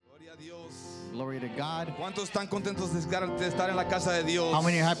Glory to God. ¿Cuántos están contentos de estar en la casa de Dios? How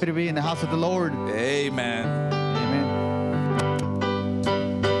many are happy to be in the house of the Lord? Amen. Amen.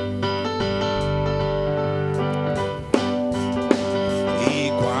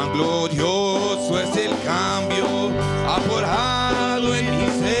 Y cuán glorioso es el cambio aporado en mi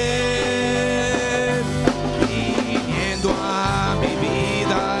ser, viniendo a mi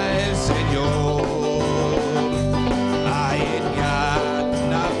vida el Señor. Hay en mi alma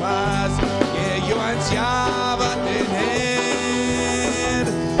una paz que yo ansiaba tener,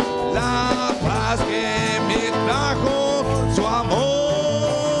 la paz que me trajo su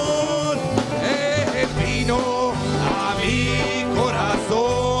amor. Él vino a mi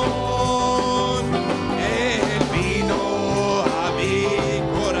corazón, Él vino a mi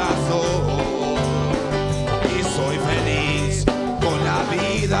corazón, y soy feliz con la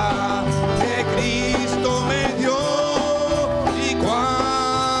vida que Cristo me dio. Y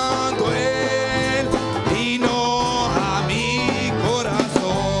cuando Él vino a mi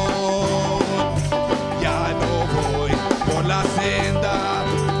corazón, ya no voy por la senda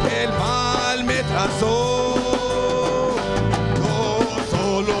que el mal me trazó. Yo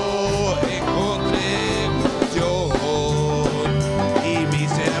solo encontré emoción, y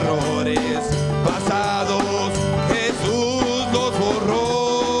mis errores pasados Jesús los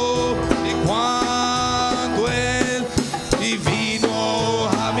borró. Y cuando Él vino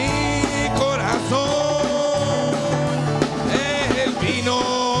a mi corazón, Él vino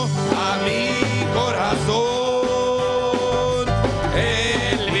a mi corazón,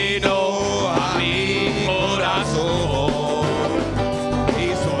 Él vino a mi corazón,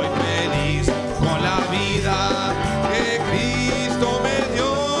 y soy feliz con la vida que Cristo me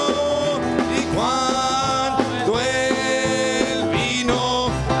dio. Y cuando Él vino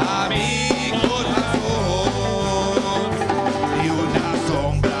a mi corazón, y una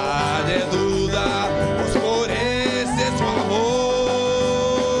sombra de duda oscurece su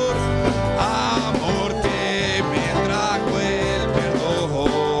amor, amor que me trajo el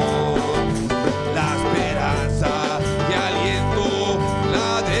perdón, la esperanza y aliento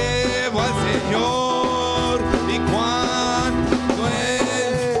la debo al Señor. Y cuando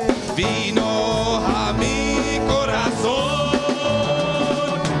Él vino a mi corazón,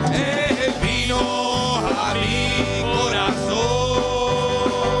 Él vino a mi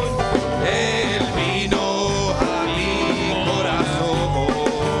corazón, Él vino a mi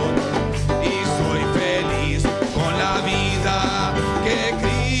corazón, y soy feliz con la vida que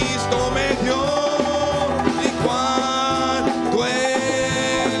Cristo me dio. Y cuando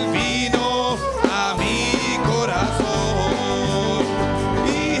Él vino a mi corazón, y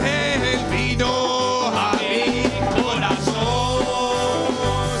Él vino a mi corazón,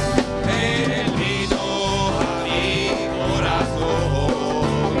 Él vino a mi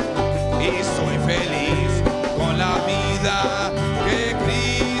corazón, y soy feliz con la vida que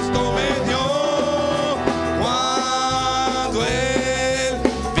Cristo me dio. Cuando Él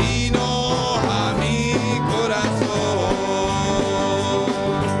vino a mi corazón.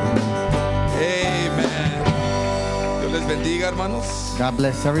 Amen. Dios les bendiga, hermanos. God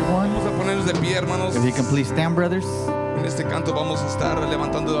bless everyone. Vamos a ponernos de pie, hermanos. If you can please stand, brothers. En este canto vamos a estar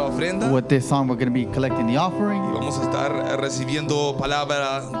levantando la ofrenda, With this song, we're going to be collecting the y offering, vamos a estar recibiendo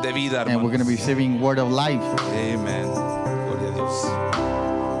palabra de vida, and we're going to be hermanos. receiving word of life. Amén. Gloria a Dios.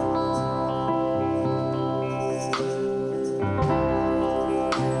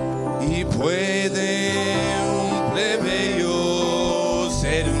 Y puede un plebeyo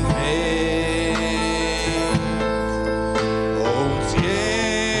ser un rey, o un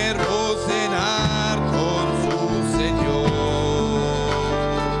siervo cenar con su Señor.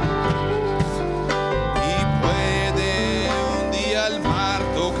 Y puede un día al mar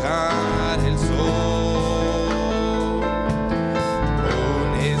tocar el sol,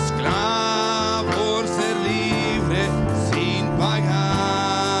 un esclavo ser libre sin pagar.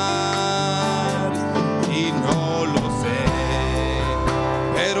 Y no lo sé,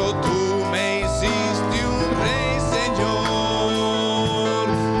 pero tú me hiciste un rey, Señor,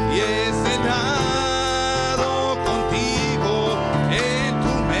 y he cenado contigo en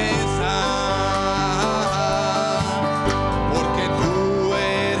tu mesa, porque tú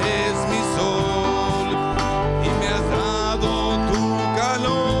eres mi sol y me has dado tu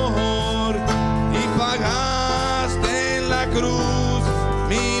calor, y pagaste en la cruz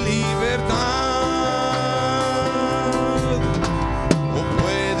mi libertad. ¿O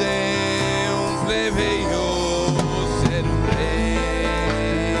puede un plebeyo ser un rey,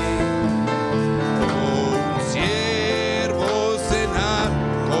 o un siervo cenar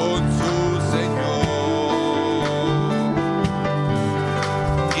con su Señor?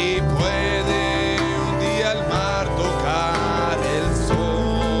 Y puede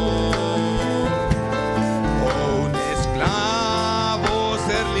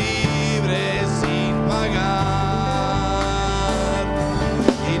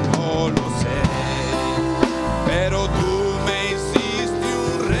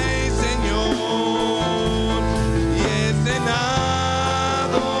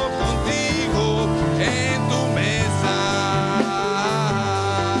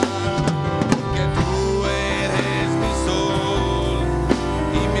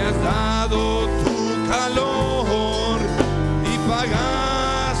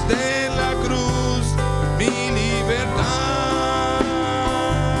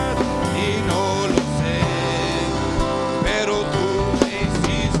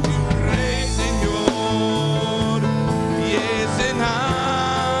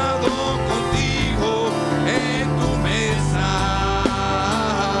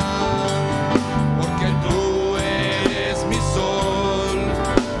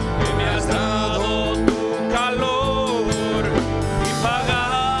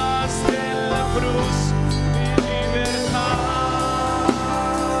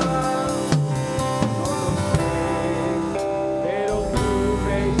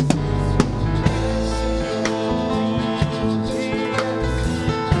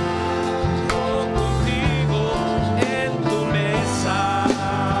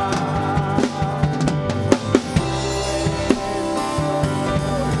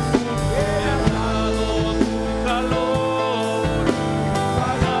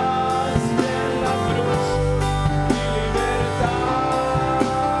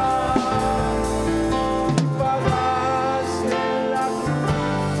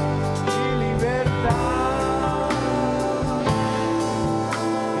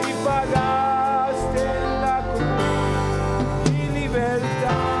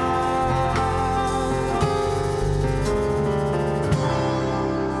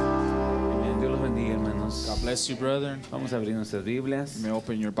bless you, brethren. Vamos a abrir nuestras Biblias You may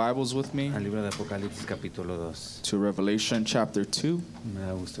open your Bibles with me al libro de Apocalipsis capítulo 2. to Revelation chapter 2. Me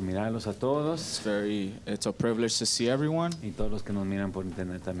da gusto mirarlos a todos It's a privilege to see everyone y todos los que nos miran por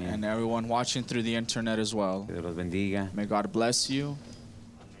internet también. and everyone watching through the internet as well. Que Dios los bendiga. May God bless you.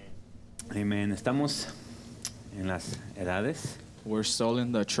 Amén. Estamos en las edades We're still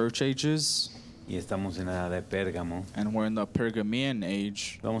in the church ages y estamos en la edad de Pérgamo. and we're in the Pergamean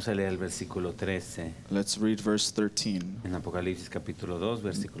age. Vamos a leer el versículo 13 Let's read verse 13. en Apocalipsis capítulo 2,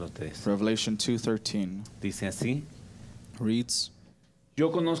 versículo 13. Revelation 2:13 Dice así: reads,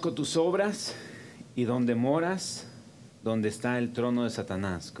 Yo conozco tus obras y donde moras, donde está el trono de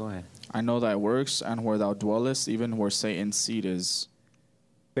Satanás. Go ahead. I know thy works and where thou dwellest, even where Satan's seat is.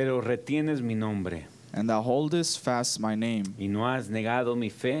 Pero retienes mi nombre And thou holdest fast my name, y no has negado mi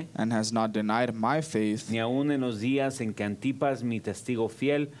fe, and hast not denied my faith, ni aun en los días en que Antipas, mi testigo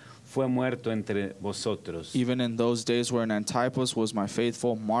fiel, fue muerto entre vosotros. even in those days wherein Antipas was my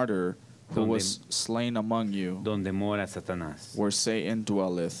faithful martyr, who Donde- was slain among you, Donde mora Satanás. where Satan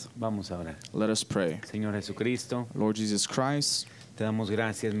dwelleth. Vamos a orar. Let us pray. Señor Jesucristo, Lord Jesus Christ, te damos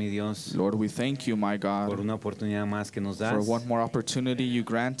gracias, mi Dios, Lord, we thank you, my por God, una oportunidad más que nos das, for one more opportunity you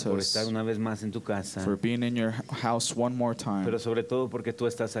grant por us, estar una vez más en tu casa, for being in your house one more time, pero sobre todo porque tú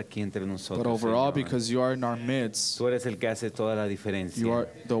estás aquí entre but nosotros. overall Señor. because you are in our midst. Tú eres el que hace toda la diferencia. You are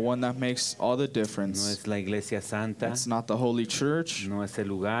the one that makes all the No difference. es la iglesia santa, It's not the Holy Church, no es el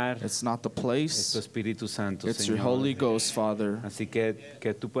lugar, it's not the es tu place, Espíritu Santo, it's your Señor. Holy Ghost, Father. Así que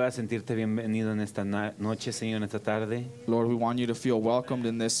tú puedas sentirte bienvenido en esta noche, Señor, en esta tarde. Lord, we want you to feel welcomed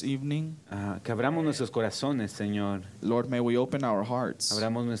in this evening. Que abramos nuestros corazones, Señor. Lord, may we open our hearts,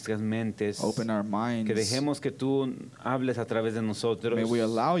 Abramos nuestras mentes. open our Que minds. dejemos que tú hables a través de nosotros. May we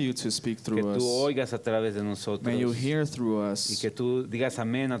allow you to speak Que through tú us. oigas a través de nosotros. May you hear through Y us. que tú digas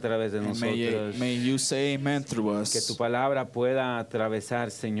amén a través de And nosotros. may you say amen through Que tu us. palabra pueda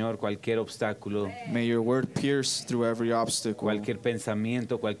atravesar, Señor, cualquier obstáculo, May your word pierce through every obstacle, cualquier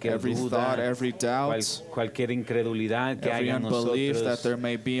pensamiento, cualquier every duda, thought, every doubt, cualquier incredulidad que every haya en unbelief that nosotros. there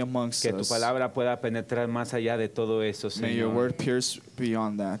may be amongst Que tu us. palabra pueda penetrar más allá de todo eso, May your Señor. word pierce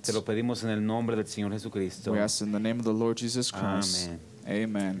beyond that. Te lo pedimos en el nombre del Señor Jesucristo. We ask in the name of the Lord Jesus Christ. Amén.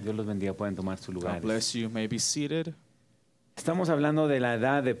 Amen. Dios los bendiga, pueden tomar su lugar. God bless you. May be seated. Estamos hablando de la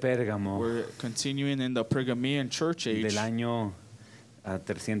edad de Pérgamo, We're continuing in the Pergamean church age del año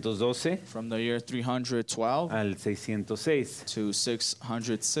 312 from the year 312 al 606. to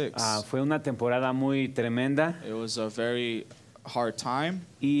 606. Fue una temporada muy tremenda It was a very hard time,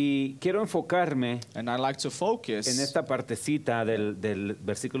 y quiero enfocarme and I like to en focus esta partecita del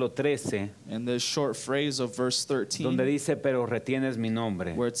versículo 13, in this short phrase of verse donde 13, dice, pero retienes mi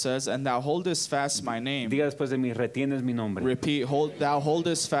nombre. where it says, "And thou holdest fast my name." Diga después de mí, retienes mi nombre. Repeat, thou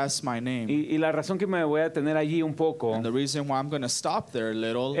holdest fast my name. Y la razón que me voy a tener allí un poco And the reason why I'm going to stop there a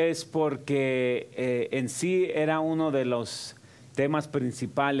little es porque en sí era uno de los temas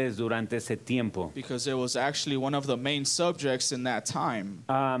principales durante ese tiempo. because it was actually one of the main subjects in that time.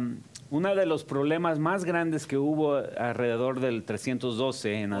 Uno de los problemas más grandes que hubo alrededor del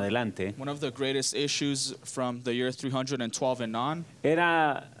 312 en adelante One of the greatest issues from the year 312 and on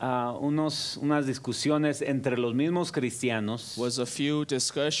era unas discusiones entre los mismos cristianos was a few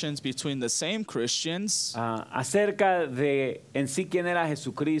discussions between the same Christians acerca de en sí quién era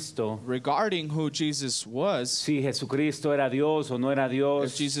Jesucristo, regarding who Jesus was, si Jesucristo era Dios o no era if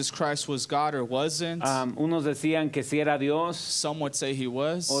Dios. Jesus Christ was God or wasn't. Unos decían que sí era Dios, Some would say he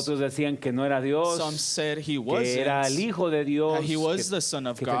was. otros decían que no era Dios, Some said he que era el wasn't. Hijo de Dios, He was the Son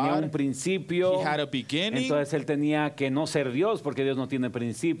of que tenía un God. principio. He had a beginning, Entonces él tenía que no ser Dios porque Dios no tiene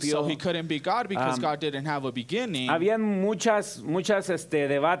principio. so he couldn't be God because Um, God didn't have a beginning. Habían muchas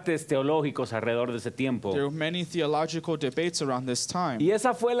debates teológicos alrededor de ese tiempo. There were many theological debates around this time. Y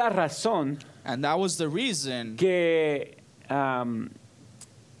esa fue la razón And that was the reason que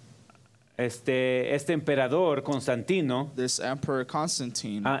este emperador Constantino this Emperor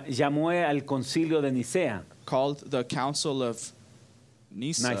Constantine llamó al concilio de Nicea. called the Council of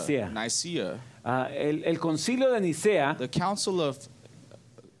Nicaea. Nicaea. El concilio de Nicea The Council of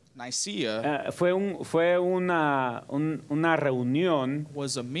Nicaea fue una reunión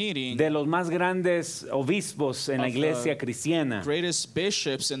was a meeting de los más grandes obispos en la Of the iglesia cristiana. greatest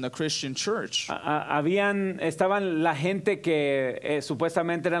bishops in the Christian church. Estaban la gente que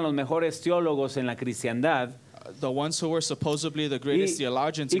supuestamente eran los mejores teólogos en la cristiandad. The ones who were supposedly the greatest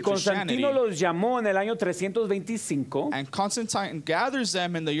theologians Y in Christianity. Constantino los llamó en el año 325. And Constantine gathers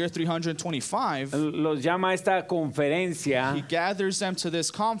them in the year 325. Los llama a esta He conferencia gathers them to this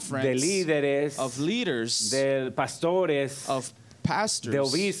de conference líderes, of leaders, de pastores, of pastors, de of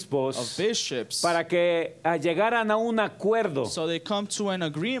obispos, bishops, para que llegaran a un acuerdo, so they come to an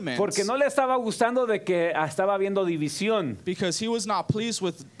agreement, porque no le estaba gustando de que estaba habiendo división because he was not pleased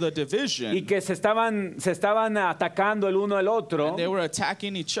with the division, y que se estaban atacando el uno al otro and they were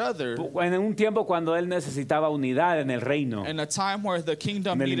attacking each other en un tiempo cuando él necesitaba unidad en el reino. in a time where the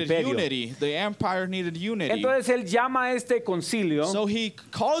kingdom En el needed imperio. unity, the empire needed unity. Entonces él llama a este concilio So he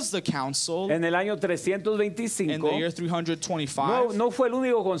calls the council en el año in the 325. year 325. No fue el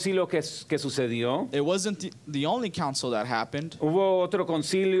único concilio que sucedió. It wasn't the only council that happened. Hubo otro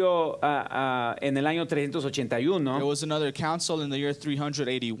concilio en el año There 381. was another council in the year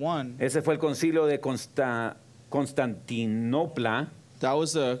 381. Ese fue el concilio de Constantinopla. That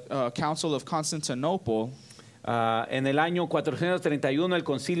was the council of Constantinople. En el año 431 el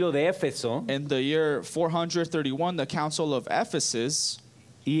concilio de Éfeso. In the year 431, the council of Ephesus.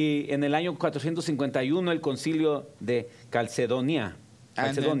 Y en el año 451 el concilio de Calcedonia.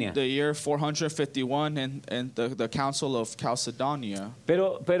 And in the year 451, and the council of Chalcedonia.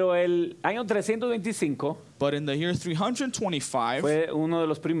 Pero el año 325 But in the year 325, fue uno de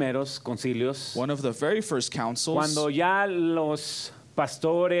los primeros concilios one of the very first councils, cuando ya los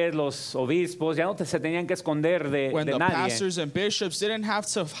pastores, los obispos ya no se tenían que esconder when de the nadie. pastors and bishops didn't have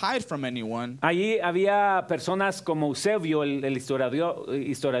to hide from anyone. Allí había personas como Eusebio, el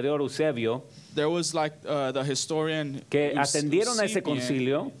historiador Eusebio, There was like the historian que atendieron a ese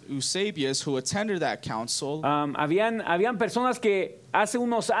concilio. Eusebius, who attended that council. Habían personas que hace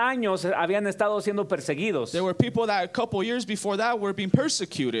unos años habían estado siendo perseguidos. There were people that a couple years before that were being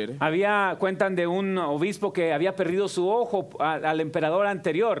persecuted. Cuentan de un obispo que había perdido su ojo al emperador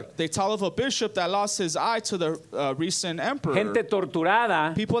anterior. They tell of a bishop that lost his eye to the recent emperor. Gente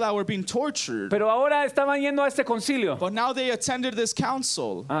torturada. People that were being tortured. Pero ahora estaban yendo a este concilio But now they attended this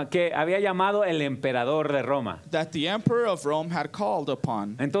council que había llamado el emperador de Roma. that the emperor of Rome had called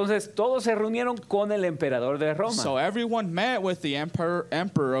upon. Entonces todos se reunieron con el emperador de Roma. So everyone met with the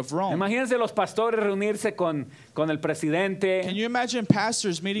emperor of Rome. Imagínense los pastores reunirse con el presidente, Can you imagine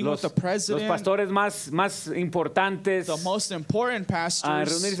pastors meeting with the los president, pastores más importantes, the most important a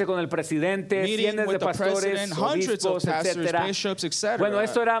pastors, reunirse con el presidente, meeting cientos de with the pastores, president, hundreds of obispos, pastors, etcétera. bishops, etc. Bueno,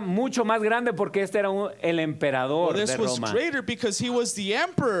 esto era mucho más grande porque este era el emperador Well, this de was Roma. greater because he was the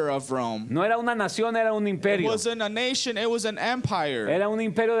emperor of Rome. No era una nación, era un It imperio. wasn't a nation, it was an empire. Era un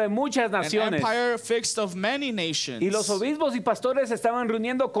imperio de muchas An naciones. empire fixed of many nations. Y los obispos y pastores se estaban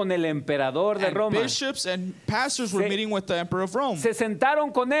reuniendo con el emperador de And Roma. bishops and pastors were Se- meeting with the emperor of Rome. Se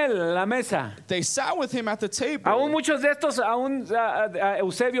sentaron con él a la mesa. They sat with him at the table. Aún muchos de estos,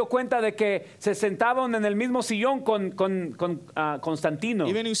 Eusebio cuenta de que se sentaban en el mismo sillón con Constantino.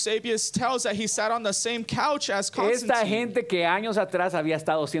 Even Eusebius tells that he sat on the same couch as Esta Constantine. gente que años atrás había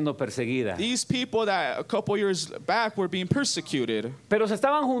estado siendo perseguida. These people that a couple years back were being persecuted, Pero se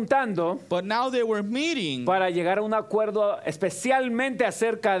estaban juntando but now they were meeting para llegar a un acuerdo especialmente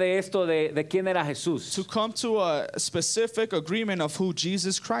acerca de esto de quién era Jesús. to come to a specific agreement of who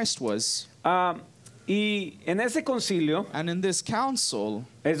Jesus Christ was. Y en ese concilio And in this council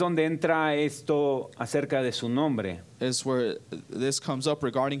es donde entra esto acerca de su nombre. is where this comes up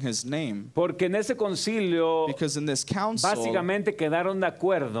regarding his name. Porque en ese concilio Because in this council, básicamente quedaron de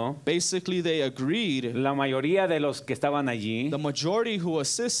acuerdo basically they agreed, la mayoría de los que estaban allí, the majority who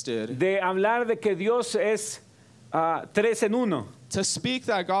assisted, de hablar de que Dios es tres en uno. to speak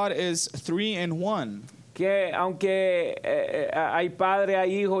that God is 3 in 1. Que aunque hay Padre,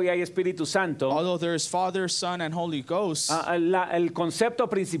 hay Hijo y hay Espíritu Santo, Although there is Father, Son, and Holy Ghost, el concepto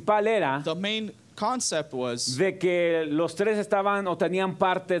principal era the main concept was de que los tres estaban o tenían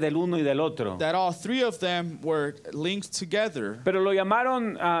parte del uno y del otro. that all three of them were linked together. Pero lo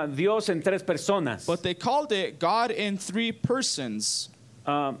llamaron Dios en tres personas. But they called it God in 3 persons.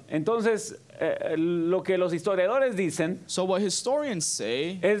 Entonces, lo que los historiadores dicen So what historians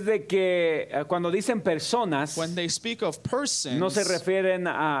say, es de que cuando dicen personas, when they speak of persons, no se refieren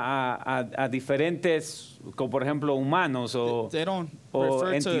a diferentes, como por ejemplo humanos they don't o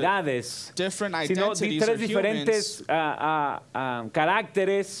refer to entidades, different sino identities or tres humans, diferentes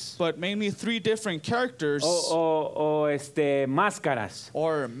caracteres but mainly 3 different characters o máscaras.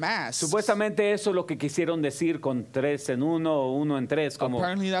 or masks. Supuestamente eso es lo que quisieron decir con tres en uno o uno en tres. Como,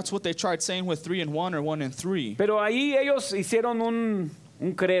 Apparently that's what they tried saying with 3 in 1 or 1 in 3. pero ahí ellos hicieron un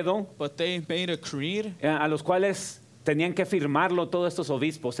credo But they made a creed. a los cuales tenían que firmarlo, todos estos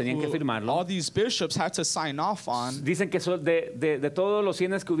obispos tenían que All firmarlo. these bishops had to sign off on. Dicen que de todos los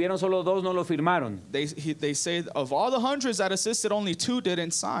 100 que hubieron, solo 2 no lo firmaron. They say of all the hundreds that assisted, only 2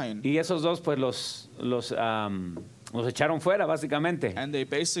 didn't sign. Y esos 2 pues Los echaron fuera, básicamente. And they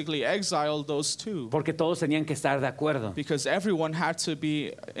basically exiled those two Porque todos tenían que estar de acuerdo. because everyone had to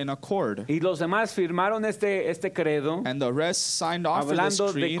be in accord. Y los demás firmaron este credo, And the rest signed off for this hablando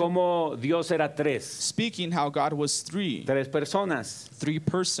de creed, cómo Dios era tres speaking how God was three personas.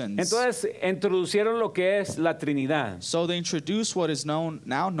 persons. Entonces introducieron lo que es la Trinidad So they introduced what is now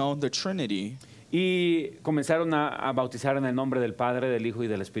known the Trinity, y comenzaron a bautizar en el nombre del Padre, del Hijo y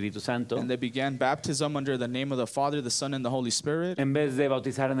del Espíritu Santo, and they began baptism under the name of the Father, the Son, and the Holy Spirit, en vez de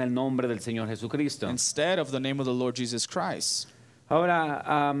bautizar en el nombre del Señor Jesucristo. instead of the name of the Lord Jesus Christ.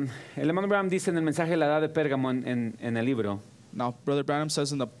 Ahora, el hermano Branham dice en el mensaje de la edad de Pérgamo en el libro, Now, Brother Branham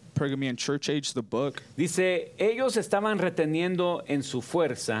says in the Pergamean Church Age, the book, dice, ellos estaban reteniendo en su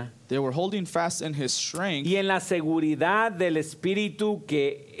fuerza they were holding fast in his strength y en la seguridad del Espíritu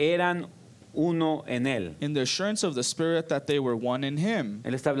que eran uno en él. in the assurance of the Spirit that they were one in him.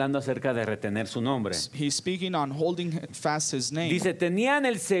 Él está hablando acerca de retener su nombre. He's speaking on holding fast his name. Dice, tenían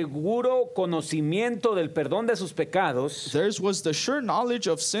el seguro conocimiento del perdón de sus pecados Theirs was the sure knowledge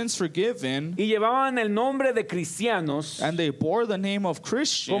of sins forgiven, y llevaban el nombre de cristianos and they bore the name of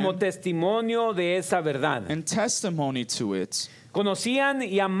Christian como testimonio de esa verdad. and testimony to it. Conocían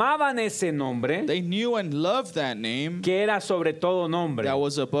y amaban ese nombre They knew and loved that name que era sobre todo nombre. that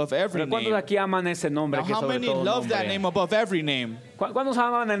was above every Pero ¿cuántos name. aquí aman ese nombre Now, que es how sobre many todo love that name nombre? above every name? ¿Cuántos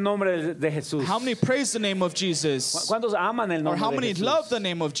aman el nombre de Jesús? How many praise the name of Jesus? ¿Cuántos aman el Or nombre how de many Jesús? love the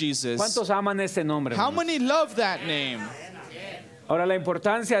name of Jesus? ¿Cuántos aman ese nombre? How hermanos? many love that name? Ahora la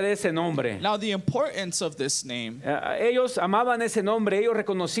importancia de ese nombre. Now, the importance of this name. Ellos amaban ese nombre, ellos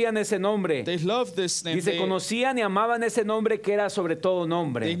reconocían ese nombre. They loved this name. Dice, conocían y amaban ese nombre que era sobre todo They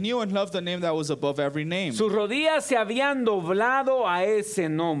nombre. knew and loved the name that was above every name. Sus rodillas se habían doblado a ese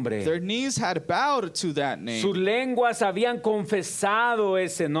nombre. Their knees had bowed to that Sus name. lenguas habían confesado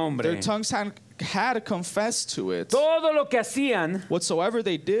ese nombre. Their tongues had confessed to it. Todo lo que hacían, Whatsoever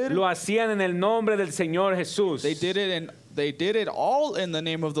they did, lo hacían en el nombre del Señor Jesús. they did it all in the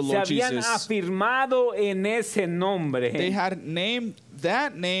name of the Se Lord habían Jesus. afirmado en ese nombre They had named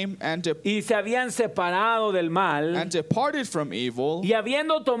that name and y se habían separado del mal departed from evil, y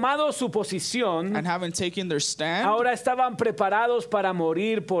habiendo tomado su posición, and having taken their stand, ahora estaban preparados para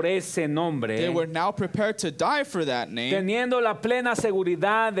morir por ese nombre, they were now prepared to die for that name, teniendo la plena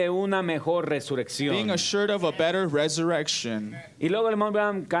seguridad de una mejor being resurrección. assured of a better resurrection. Y luego el hermano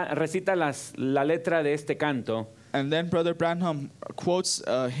Branham recita la letra de este canto. And then Brother Branham quotes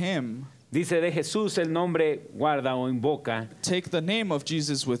a hymn, Dice, de Jesús el nombre guarda o invoca, take the name of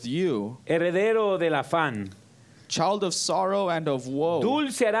Jesus with you, heredero del afán. child of sorrow and of woe.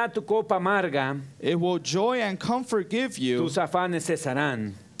 Dulce hará tu copa amarga, It will joy and comfort give you. tus afanes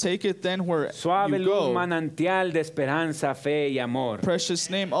cesarán. Take it then where Suave you luz go. manantial de esperanza, fe y amor. Precious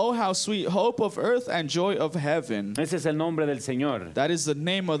name, oh how sweet hope of earth and joy of heaven. Ese es el nombre del Señor. That is the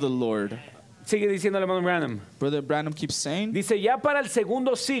name of the Lord. Sigue diciendo el hermano Branham. Brother Branham keeps saying, Dice, ya para el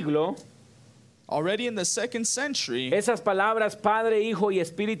segundo siglo, already in the 2nd century, esas palabras Padre, Hijo y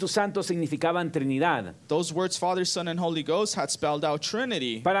Espíritu Santo significaban Trinidad. those words Father, Son, and Holy Ghost had spelled out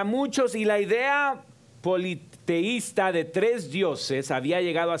Trinity. Para muchos, y la idea politeísta de tres dioses había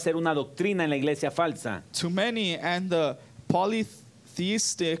llegado a ser una doctrina en la iglesia falsa. To many, and the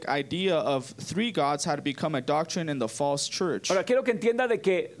polytheistic idea of three gods had become a doctrine in the false church. Ahora, quiero que entienda de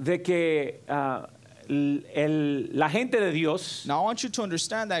que la gente de Dios, Now I want you to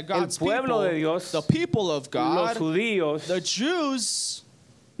understand that God's pueblo people, de Dios, the people of los God, judíos, the Jews,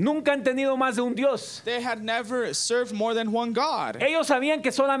 nunca han tenido más de un Dios. they had never served more than one God. Ellos sabían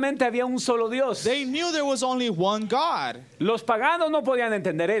que solamente había un solo Dios. They knew there was only one God. Los paganos no podían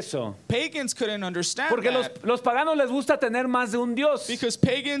entender eso. Pagans couldn't understand Porque that los paganos les gusta tener más de un Dios. because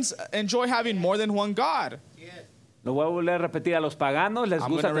pagans enjoy having more than one God. Lo voy a volver a repetir, a los paganos les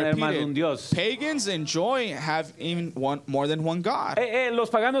I'm gusta gonna tener repeat más de it. un Dios. Pagans enjoy having more than one God. Los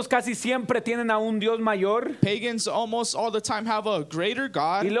paganos casi siempre tienen a un Dios mayor Pagans almost all the time have a greater y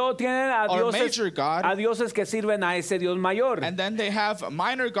God, luego tienen or major God. a dioses que sirven a ese Dios mayor. and then they have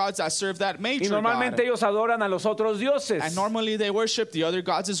minor gods that serve that Y major normalmente God. ellos adoran a los otros dioses. And normally they worship the other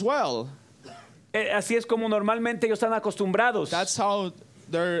gods as well. Así es como normalmente ellos están acostumbrados. That's how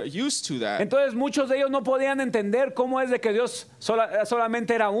they're used to that. Entonces muchos de ellos no podían entender cómo es de que Dios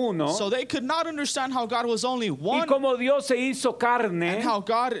solamente era uno. So they could not understand how God was only Y one como Dios se hizo carne and how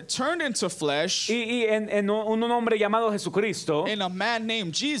God turned into flesh y en un hombre llamado Jesucristo, in a man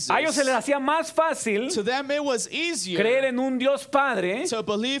named Jesus. a ellos se les hacía más fácil To them it was creer easier en un Dios Padre to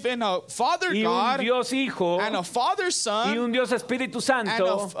believe in a Father y un God Dios Hijo and a Father y Son un Dios Espíritu and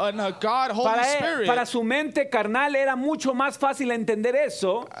Santo. a God Holy Spirit. Para su mente carnal era mucho más fácil entender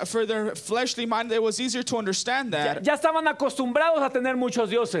eso. For their fleshly mind, it was easier to understand that. Ya estaban acostumbrados a tener muchos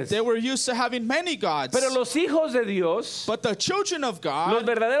dioses. They were used to having many gods. Pero los hijos de Dios, But the children of los God,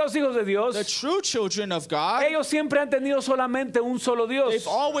 verdaderos hijos de the Dios, true children of God, ellos siempre han tenido solamente un solo Dios. they've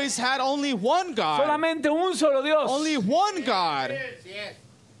always had only one God. Solamente un solo Dios. Only one God.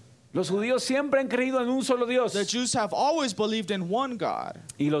 Los judíos siempre han creído en un solo Dios. The Jews have always believed in one God.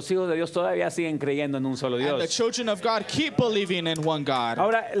 Y los hijos de Dios todavía siguen creyendo en un solo And the Dios. children of God keep believing in one God.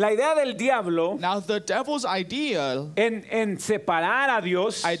 Ahora, la idea del diablo Now the devil's idea en separar a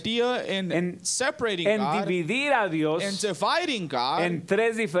Dios, in separating en God, dividir a in Dios dividing God, en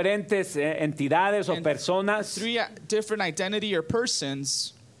tres diferentes entidades o en personas, three different identity or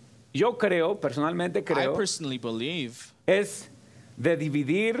persons, yo creo, personalmente I creo, personally believe, es de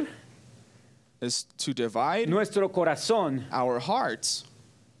dividir is to divide nuestro corazón, our hearts.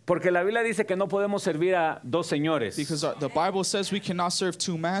 porque la Biblia dice que no podemos servir a dos señores. Because the Bible says we cannot serve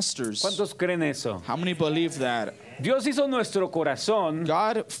two masters. ¿Cuántos creen eso? How many believe that? Dios hizo nuestro corazón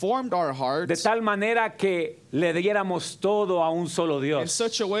God formed our de hearts tal manera que le diéramos todo a un solo in Dios.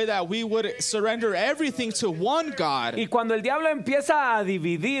 such a way that we would surrender everything to one God. Y cuando el diablo empieza a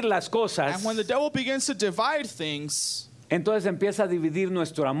dividir las cosas, And when the devil begins to divide things, entonces empieza a dividir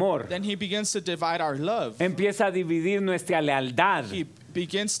nuestro amor, then he begins to divide our love. empieza a dividir nuestra lealtad, He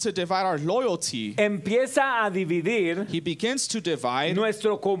begins to divide our loyalty. empieza a dividir He begins to divide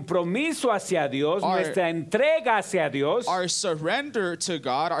nuestro compromiso hacia Dios, Our- nuestra entrega hacia Dios, our surrender to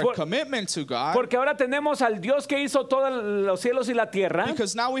God, our Por- commitment to God. porque ahora tenemos al Dios que hizo todos los cielos y la tierra,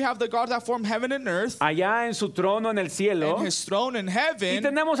 Because now we have the God that formed heaven and earth allá en su trono en el cielo, and his throne in y heaven.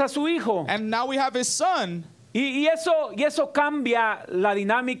 tenemos a su Hijo. And now we have his son. Y eso cambia la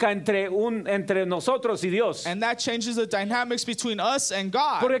dinámica entre nosotros y Dios. And that changes the dynamics between us and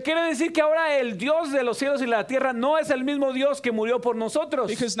God. Porque quiere decir que ahora el Dios de los cielos y la tierra no es el mismo Dios que murió por nosotros.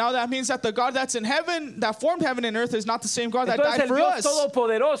 Because now that means that the God that's in heaven, that formed heaven and earth, is not the same God that Entonces died el for Dios us.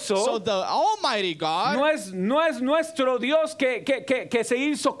 todopoderoso So the Almighty God no es nuestro Dios que se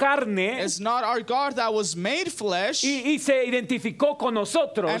hizo carne is not our God that was made flesh y se identificó con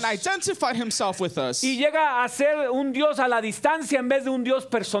nosotros and identified himself with us. y llega a ser un Dios a la distancia en vez de un Dios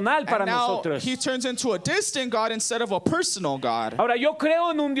personal para And now nosotros. he turns into a distant God instead of a personal God. Ahora yo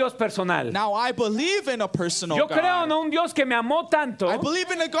creo en un Dios personal. Now I believe in a personal Yo creo en God. un Dios que me amó tanto I believe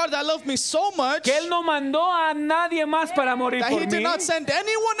in a God that loved me so much que Él no mandó a nadie más para morir that por he mí. did not send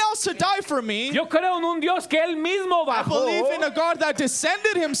anyone else to die for me. Yo creo en un Dios que Él mismo I bajó, believe in a God that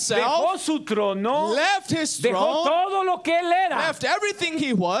descended dejó himself, su trono, left his dejó throne, todo lo que Él era left everything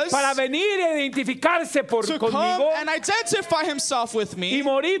he was para venir e identificarse to come conmigo and identify himself with y me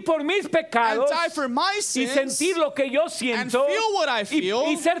morir por mis and pecados die for my y sins sentir lo que yo and siento feel what I feel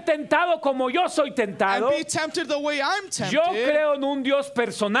y ser tentado como yo soy and tentado. be tempted the way I'm tempted. Yo creo en un Dios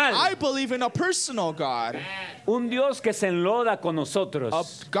personal, I believe in a personal God, un Dios que se enloda con a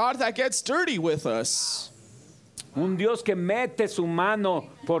nosotros, God that gets dirty with us, un Dios que mete su mano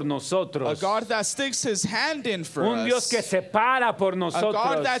por a nosotros, God that sticks his hand in for un Dios us, que se para por a God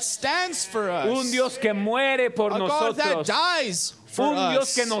nosotros, that stands for us, un Dios que muere por a God that nosotros, dies for un Dios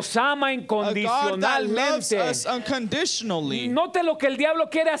us, que nos ama a God that loves us incondicionalmente. unconditionally. Note lo que el diablo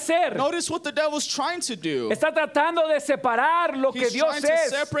quiere hacer. Notice what the devil's trying to do. Está tratando de separar lo que He's Dios trying to es,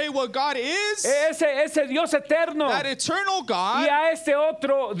 separate what God is, ese Dios eterno, that eternal y God, a este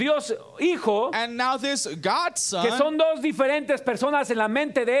otro Dios Hijo, and now this God que Son, son dos diferentes personas en la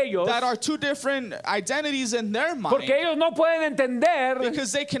mente de ellos, that are two different identities in their porque mind. ellos no pueden entender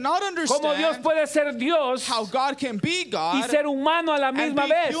Because they cannot cómo Dios understand puede ser Dios how God can be y God ser humano a la and misma be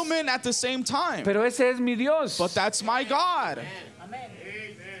vez. human at the same time. Pero ese es mi Dios. But that's my God.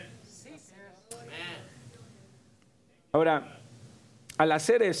 Ahora, al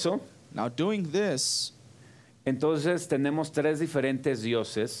hacer eso, Now doing this, entonces tenemos tres diferentes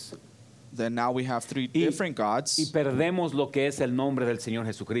dioses then now we have three Y- different y gods, perdemos lo que es el nombre del Señor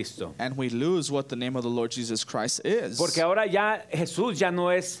Jesucristo. and we lose what the name of the Lord Jesus Christ is. Porque ahora ya Jesús ya no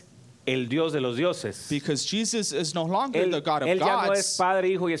es el Dios de los dioses. Because Jesus is no longer Él, the God of él ya no es gods. Padre,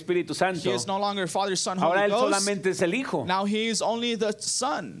 Hijo y Espíritu Santo. He is no longer Father, Son, Ahora Holy Él Ghost. solamente es el Hijo. Now he is only the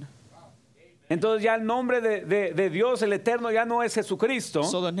Son. Entonces ya el nombre de Dios, el Eterno, ya no es Jesucristo,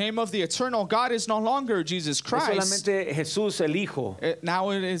 So the name of the eternal God is no longer Jesus es Christ. solamente Jesús el Hijo.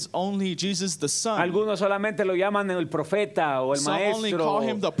 Now it is only Jesus the Son. Algunos solamente lo llaman el profeta o el Some only maestro call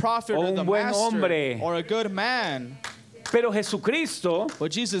him the prophet o or the un buen master hombre. or a good man. Pero Jesucristo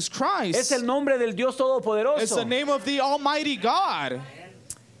But Jesus Christ es el nombre del Dios is Todopoderoso. the name of the Almighty God.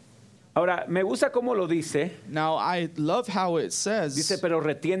 Ahora, me gusta cómo lo dice. Now I love how it says, Dice, pero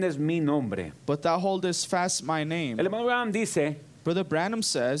retienes mi nombre. but thou holdest fast my name. El hermano Branham dice Brother Branham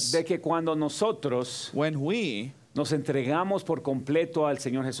says, de que cuando nosotros when we nos entregamos por completo al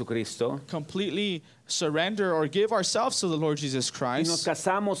Señor Jesucristo completely surrender or give ourselves to the Lord Jesus y nos Christ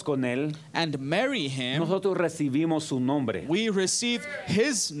casamos con Él, and marry Him, nosotros recibimos su nombre. we receive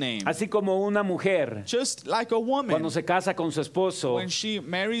His name. Así como una mujer, Just like a woman, cuando se casa con su esposo, when she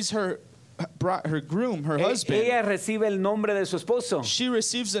marries her groom, her husband, ella recibe el nombre de su esposo. she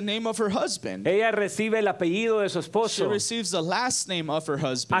receives the name of her husband. Ella recibe el apellido de su She esposo. receives the last name of her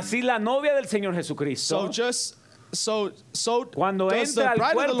husband. Así la novia del Señor Jesucristo, So cuando does the entra al bride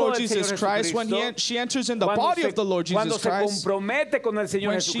of the cuerpo Lord del Jesus Señor Christ when Jesucristo, she enters in the cuando body se- of the Lord cuando Jesus se Christ, compromete con el Señor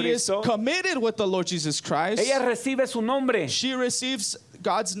when she is Jesucristo, committed with the Lord Jesus Christ, ella recibe su nombre. she receives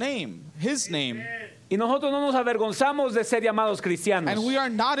God's name, His name. Y nosotros no nos avergonzamos de ser llamados cristianos. And we are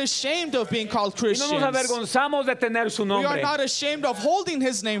not ashamed of being called Y no Christians. nos avergonzamos de tener su We are nombre. not ashamed of holding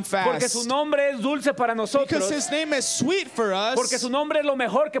His name Porque su fast. nombre es dulce para Because nosotros. His name is sweet for Porque us. su nombre es lo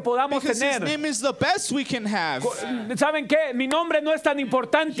mejor que podamos Because His tener. name is the best we can have. ¿Saben qué? Mi nombre no es tan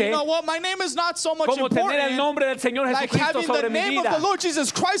importante You know what? My name is not so much como tener el important nombre del Señor like Jesucristo having the sobre mi name of vida. the Lord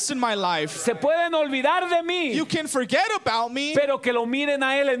Jesus Christ in my life. Se pueden olvidar de mí, You can forget about me, pero que lo miren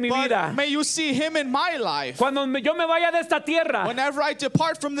a Él en mi but vida. may you see Him in my life. Cuando yo me vaya de esta tierra, Whenever I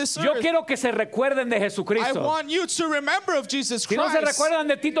depart from this yo earth, quiero que se recuerden de I Jesucristo. want you to remember of Jesus Si no se Christ. recuerdan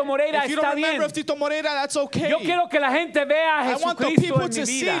de Tito Moreira, If you está don't remember bien. of Tito Moreira, that's okay. Yo quiero que la gente vea a I want the Jesucristo people en mi to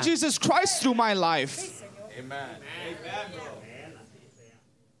see vida. Jesus Christ through my life.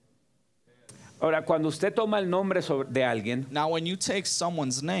 Ahora, cuando usted toma el nombre de alguien, Now, when you take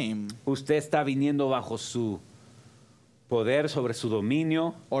someone's name usted está viniendo bajo su poder, sobre su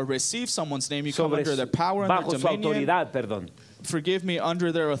dominio, or receive someone's name, you come sobre under su, their power and bajo their su dominion. autoridad, perdón. Forgive me,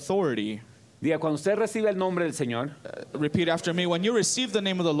 under their authority. Diga, cuando usted recibe el nombre del Señor, Repeat after me. When you receive the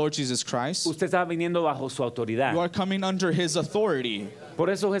name of the Lord Jesus Christ, usted está viniendo bajo su autoridad. you are coming under His authority.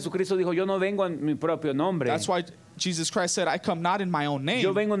 Por eso Jesucristo dijo, yo no vengo en mi propio nombre. That's why Jesus Christ said, I come not in my own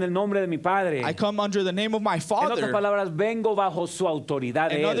Yo name. vengo en el nombre de mi Padre. I come under the name of my En otras Father. palabras, vengo bajo su autoridad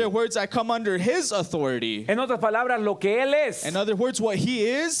de In other Él. words, I come under His authority. En otras palabras, lo que Él In other words, what He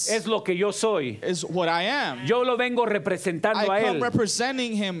es lo que yo soy. is what I am. Yo lo vengo representando a I come Él.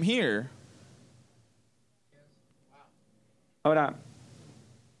 representing Him here. Ahora,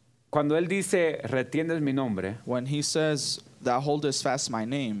 cuando Él dice, retienes mi nombre, When He says, Thou holdest fast my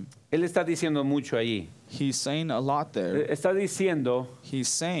name, Él está diciendo mucho allí. He's saying a lot there. Está diciendo He's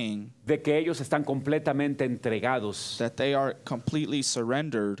saying de que ellos están completamente entregados that they are completely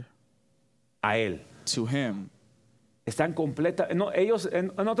surrendered a Él. to Him. Están no, ellos,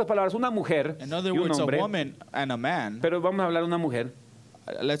 en otras palabras, una mujer In other y un words, a hombre, woman and a man. pero vamos a hablar de una mujer.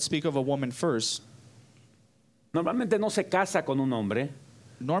 Let's speak of a woman first. Normalmente no se casa con un hombre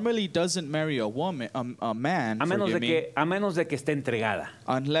Normally doesn't marry a woman, a man, a menos forgive de que esté entregada.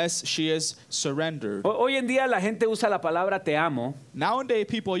 unless she is surrendered. Hoy en día la gente usa la palabra te amo. Nowadays,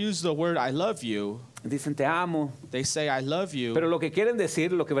 people use the word "I love you." Dicen te amo. They say "I love you," Pero lo que quieren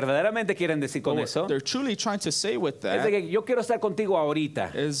decir, lo que verdaderamente quieren decir con but eso, what they're truly trying to say with es de that que yo quiero estar contigo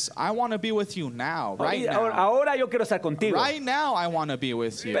ahorita. is, "I want to be with you now, right Ahora, now. ahora yo quiero estar contigo. Right now, I want to be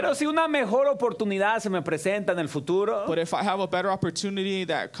with you." Pero si una mejor oportunidad se me presenta en el futuro, But if I have a better opportunity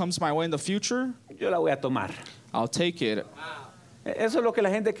that comes my way in the future, yo la voy a tomar. I'll take it. Eso es lo que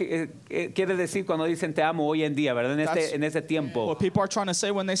la gente quiere decir cuando dicen te amo hoy en día, ¿verdad? En este tiempo. What people are trying to say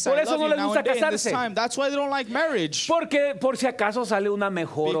when they say Por "I eso love no you" les gusta nowadays in this casarse. time. That's why they don't like marriage. Porque por si acaso sale una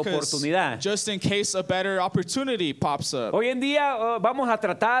mejor Because oportunidad. just in case a better opportunity pops up. Hoy en día vamos a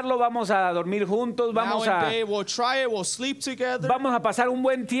tratarlo, vamos a dormir juntos, vamos Nowadays, we'll try it, we'll sleep together. a pasar un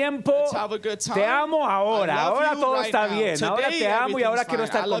buen tiempo. Let's have a good time. Te amo ahora, I love ahora you todo right está now. bien. Today, Ahora te amo y ahora everything's quiero fine.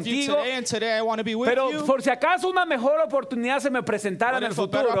 estar I love you contigo. today, and today I want to be with Pero you. por si acaso una mejor oportunidad se me presentara But en el if a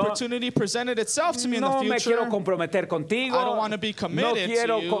better futuro, opportunity presented itself to me in the no me future, quiero comprometer contigo. I don't want to be committed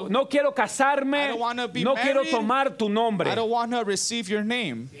to you. No quiero I casarme. don't wanna be No quiero married. tomar tu nombre. I don't want to receive your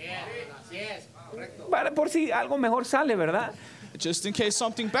name. Por si algo mejor sale, ¿verdad? Just in case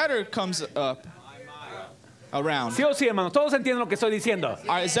something better comes up. around. ¿Sí o sí, hermanos? Todos entienden lo que estoy diciendo.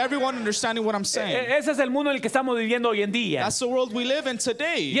 Is everyone understanding what I'm saying? Ese es el mundo en el que estamos viviendo hoy en día. That's the world we live in Y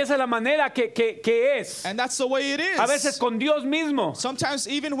today. esa es la manera que es. And that's the way it A veces is. con Dios mismo Sometimes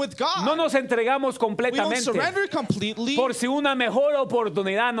even with no God, nos entregamos we don't completamente surrender completely por si una mejor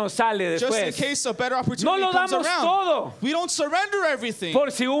oportunidad nos sale just in después. case a better No opportunity lo comes damos around. todo We don't surrender everything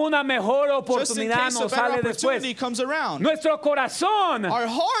por si una mejor just in oportunidad case a nos better sale opportunity después. comes around. Nuestro corazón Our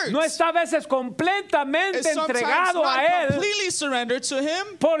heart no está a veces completamente is sometimes entregado a not Él completely surrendered to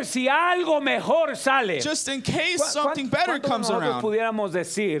Him por si algo mejor sale. just in case something better ¿Cuántos de comes nosotros around. pudiéramos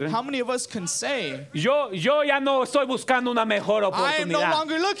decir, How many of us can say, yo ya no estoy buscando una mejor I am no oportunidad?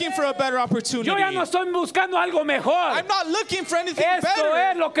 longer looking for a better opportunity. Yo ya no estoy buscando algo mejor. I'm not looking for anything Esto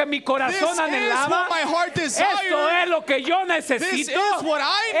better. es lo que mi This corazón is anhelaba. what my heart Esto desires. es lo que yo This necesito. is what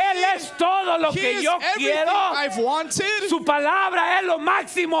I Él need. es todo lo He que is yo everything quiero. I've wanted. Su palabra es lo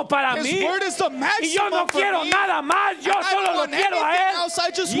máximo para His mí. word is the Y yo no maximum for quiero me. nada más. Yo And I solo don't lo want quiero a anything Él. else.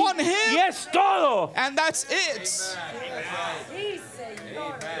 I just Y, want Him. y es todo. And that's it.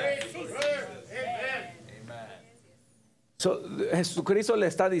 So, Jesucristo le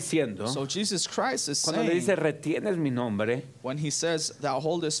está diciendo, So Jesus Christ is cuando le dice saying, retienes mi nombre, when He says, thou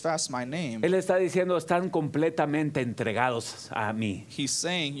holdest fast my name, Él está diciendo están completamente entregados a mí. He's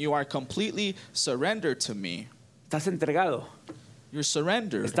saying, you are completely surrendered to me. Estás entregado. You're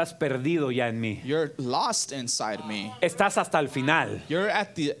surrendered. Estás perdido ya en mí. You're lost inside me. Estás hasta el final. You're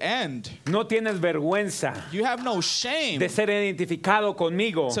at the end. No tienes vergüenza You have no shame de ser identificado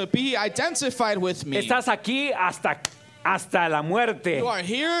conmigo. to be identified with me. Estás aquí hasta la muerte. You are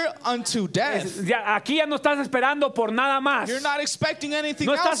here unto death. Aquí ya no estás esperando por nada más. You're not expecting anything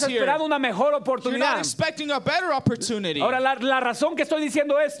No else estás here. esperando una mejor You're not oportunidad. expecting a better opportunity. Ahora, la razón que estoy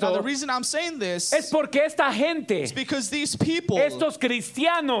diciendo Now, the esto reason I'm saying this es porque esta gente, is because these people, estos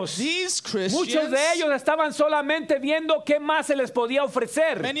cristianos, these muchos de Christians, ellos estaban solamente viendo qué más se les podía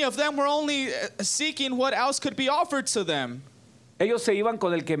ofrecer. many of them were only seeking what else could be offered to them. Ellos se iban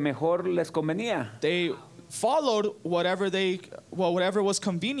con el que mejor les convenía. They followed whatever was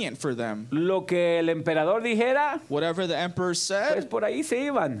convenient for them. Lo que el emperador dijera, Whatever the emperor pues said, por ahí se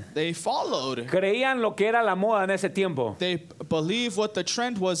iban. they followed. Creían lo que era la moda en ese tiempo. They believed what the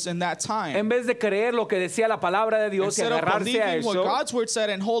trend was in that time. En vez de creer lo que decía la palabra de Dios y Instead of agarrarse a believing what eso, God's word said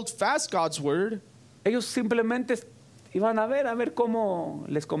and hold fast God's word, ellos simplemente iban a ver cómo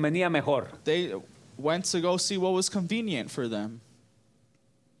les convenía mejor. they went to go see what was convenient for them.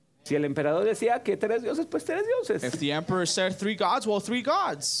 Si el emperador decía que 3 dioses, pues 3 dioses. If the emperor said 3 gods, well, 3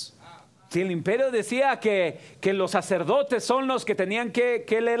 gods. Si el imperio decía que los sacerdotes son los que tenían que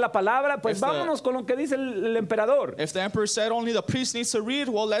leer la palabra, pues If the- vámonos con lo que dice el emperador. If the emperor said only the priest needs to read,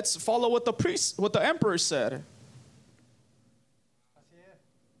 well, let's follow what the emperor said.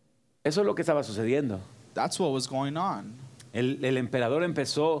 Eso es lo que estaba sucediendo. That's what was going on. El emperador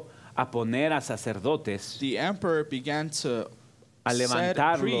empezó a poner a sacerdotes The emperor began to a set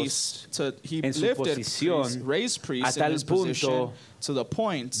levantarlos priests, he en su lifted posición priests, raised priests a in tal his position punto to the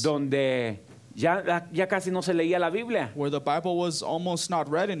point donde ya casi no se leía la Biblia, where the Bible was almost not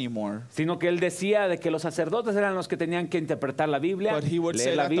read anymore. sino que él decía de que los sacerdotes eran los que tenían que interpretar la Biblia, But he would say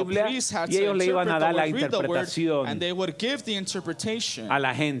leer la that the Biblia, priests had y to ellos le iban a interpret dar the la word, read the word, interpretación and they would give the interpretation a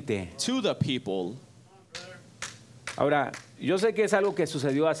la gente. to the people. Ahora, yo sé que es algo que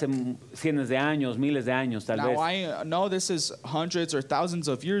sucedió hace cientos de años, miles de años tal vez, Now, I know this is hundreds or thousands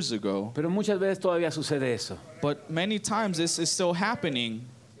of years ago, pero muchas veces todavía sucede eso. but many times this is still happening.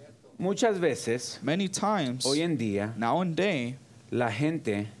 Muchas veces, Many times, hoy en día, now and day, la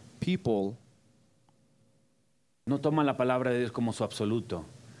gente people no toma la palabra de Dios como su absoluto,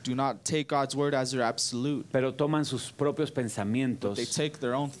 do not take God's word as their absolute. pero toman sus propios They pensamientos take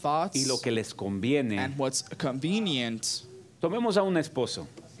their own thoughts y lo que les conviene. and what's convenient. Tomemos a un esposo.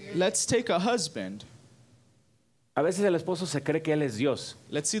 Let's take a husband. A veces el esposo se cree que él es Dios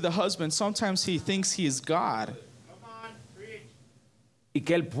Let's see the husband. Sometimes he thinks he is God y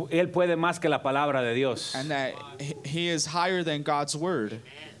que él puede más que la palabra de Dios. and that he is higher than God's word.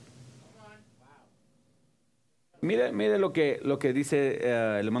 Mire lo que dice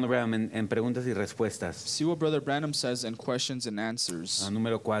el hermano Branham en preguntas y respuestas. See what Brother Branham says in questions and answers.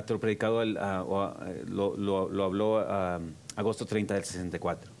 Número 4, predicado lo habló agosto 30 del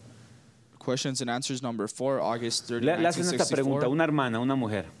 64. Questions and answers number 4, August 30, Le hacen esta pregunta, 1964. una hermana, una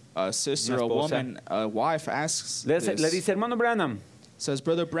mujer. A sister, una a esposa. woman, a wife asks Le this. dice, hermano Branham, Says,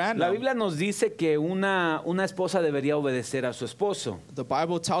 Brother la Branham, Biblia nos dice que una esposa debería obedecer a su esposo. the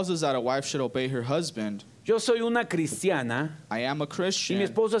Bible tells us that a wife should obey her husband. Yo soy una cristiana I am a y mi Christian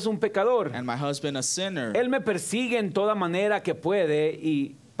esposo es un pecador. and my husband a sinner. Él me persigue en toda manera que puede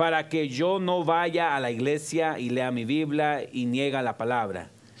y para que yo no vaya a la iglesia y lea mi Biblia y niega la palabra.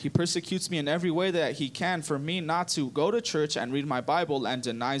 He persecutes me in every way that he can for me not to go to church and read my Bible and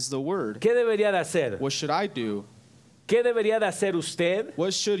denies the word. ¿Qué debería de hacer? What should I do? ¿Qué debería de hacer usted?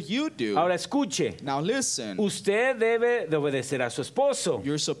 What should you do? Ahora escuche. Now listen. Usted debe de obedecer a su esposo.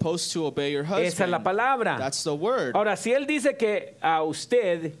 You're supposed to obey your husband. Esa es la palabra. That's the word. Ahora, si él dice que a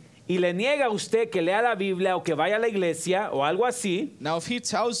usted y le niega a usted que lea la Biblia o que vaya a la iglesia o algo así, Now if he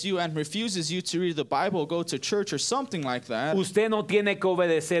tells you and refuses you to read the Bible, go to church or something like that, usted no tiene que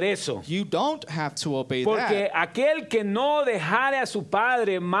obedecer eso. you don't have to obey Porque that. aquel que no dejare a su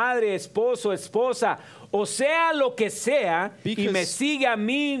padre, madre, esposo, esposa, o sea lo que sea, y Because- me sigue a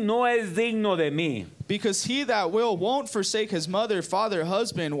mí, no es digno de mí. Because he that won't forsake his mother, father,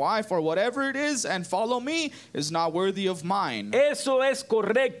 husband, wife, or whatever it is, and follow me, is not worthy of mine. Eso es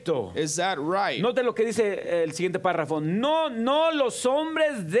correcto. Is that right? Note lo que dice el siguiente párrafo. No, los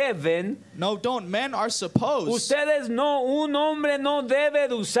hombres deben, No, don't. Men are supposed. ustedes no, un hombre no debe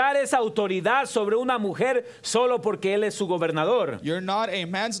de usar esa autoridad sobre una mujer solo porque él es su gobernador. A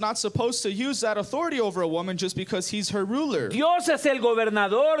man's not supposed to use that authority over a woman just because he's her ruler. Dios es el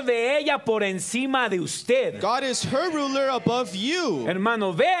gobernador de ella por encima de usted. God is her ruler above you.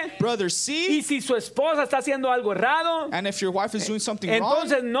 Hermano, ve. Brother, Y see? si su esposa está haciendo algo errado, And if your wife is doing something wrong,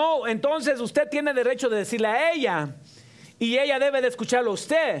 entonces usted tiene derecho de decirle a ella y ella debe de escucharlo a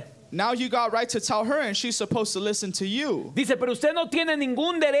usted. now you got right to tell her and she's supposed to listen to you. Dice, pero usted no tiene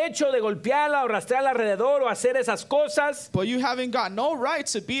ningún derecho de golpearla o rastrearla alrededor o hacer esas cosas. But you haven't got no right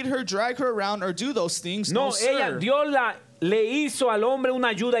to beat her, drag her around, or do those things. No, sir. Dios le hizo al hombre una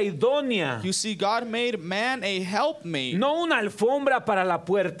ayuda idónea, You see, God made man a helpmate, no una alfombra para la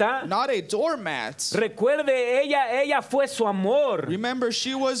puerta. not a doormat. Recuerde, ella fue su amor. Remember,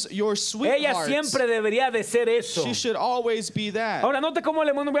 she was your Ella sweetheart. siempre debería de ser eso. She should always be that. Ahora, note cómo el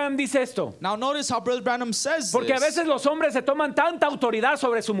hermano Branham dice esto. Now notice how Brother Branham says Porque a this. veces los hombres se toman tanta autoridad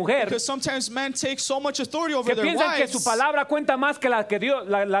sobre su mujer Because sometimes men take so much authority over que their piensan que su wives palabra cuenta más que la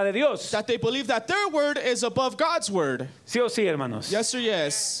de Dios. that they believe that their word is above God's word. ¿Sí o sí, hermanos? Yes or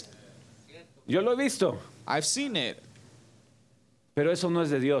yes? Yo lo he visto, I've seen it. pero eso no es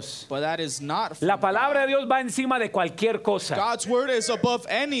de Dios. But that is not from La palabra God. de Dios va encima de cualquier cosa. God's word is above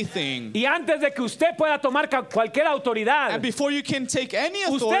anything. Y antes de que usted pueda tomar cualquier autoridad, And before you can take any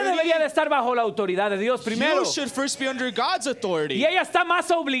usted authority, debería de estar bajo la autoridad de Dios primero. you should first be under God's authority. Y ella está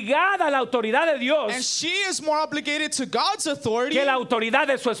más obligada a la autoridad de And Dios she is more obligated to God's authority que la autoridad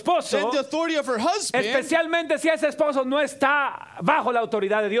de su esposo, than the authority of her husband, especialmente si ese esposo no está bajo la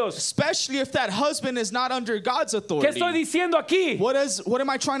autoridad de Dios. especially if that husband is not under God's ¿Qué authority. estoy diciendo aquí? What am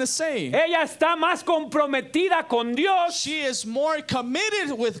I trying to say? Ella está más comprometida con Dios. She is more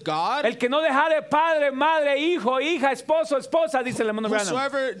committed with God. El que no dejare padre, madre, hijo, hija, esposo, esposa, dice el hermano Branham.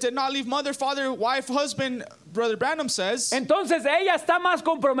 Whosoever did not leave mother, father, wife, husband, Brother Branham says, Entonces ella está más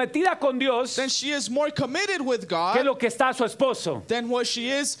comprometida con Dios then she is more committed with que God lo que está su esposo. than what she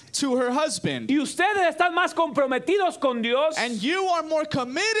is to her husband. Y ustedes están más comprometidos con Dios And you are more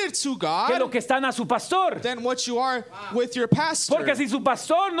committed to que lo God que están a su pastor. than what you are with your pastor. Porque si su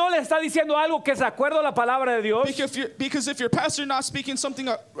pastor no le está diciendo algo que es de acuerdo a la palabra de Dios, Because if your pastor not speaking something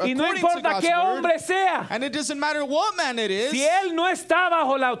y according no to importa God's qué word, hombre sea, and it doesn't matter what man it is, si él no está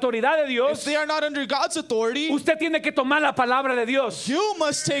bajo la autoridad de if Dios, they are not under God's authority, usted tiene que tomar la palabra de Dios. you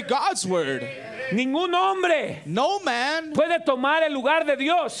must take God's word. Ningún hombre No man puede tomar el lugar de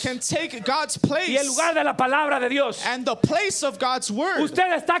Dios can take God's y place el lugar de la palabra de Dios. and the place of God's word.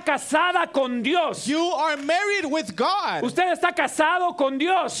 Usted está casada con Dios. You are married with God. Usted está casado con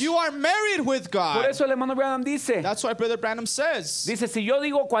Dios. You are married with Por God. eso el hermano Branham dice, That's why Brother Branham says, si yo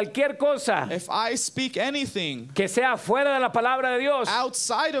digo cualquier cosa if I speak anything que sea fuera de la palabra de Dios,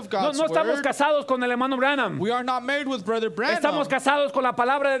 outside of no God's estamos word, casados con el hermano Branham. we are not married with Brother Branham. Estamos casados con la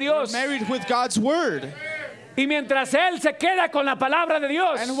palabra de We're Dios. married with God's word. Y mientras él se queda con la palabra de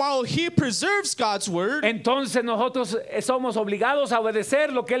Dios, And while he preserves God's word, entonces nosotros somos obligados a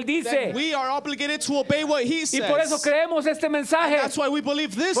obedecer lo que él dice. then we are obligated to obey what he Y por eso says. creemos este mensaje, That's why we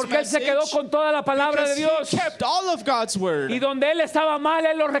believe this porque él se message, quedó con toda la palabra de because Dios. he kept all of God's word. Y donde él estaba mal,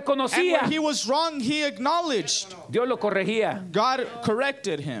 él lo And reconocía. when he was wrong, he acknowledged. Dios lo corregía. God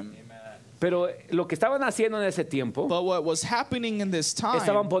corrected him. Pero lo que estaban haciendo en ese tiempo, But what was happening in this estaban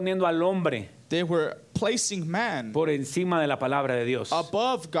time, poniendo al hombre they were placing man por encima de la palabra de Dios.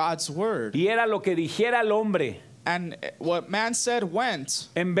 above God's word. Y era lo que dijera el hombre And what man said went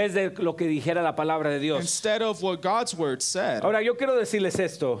en vez de lo que dijera la palabra de Dios. instead of what God's word said. Ahora yo quiero decirles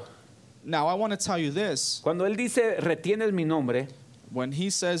esto. Now, I want to tell you this. Cuando él dice retienes mi nombre, When he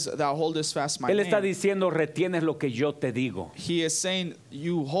says, thou holdest fast my Él está name, diciendo, retienes lo que yo te digo. he is saying,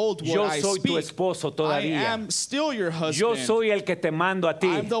 you hold what Yo I soy tu speak. esposo I todavía. am still your husband. Yo soy el que te mando a ti.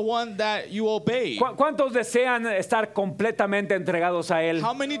 I'm the one that you obey. ¿Cuántos desean estar completamente entregados a Él?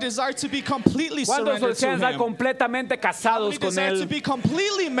 How many desire to be completely ¿Cuántos surrendered to desean estar him? completamente How casados many con desire to Él? be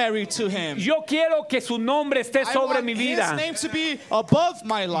completely married to him? Yo quiero que su nombre esté I sobre want mi his vida. name to be above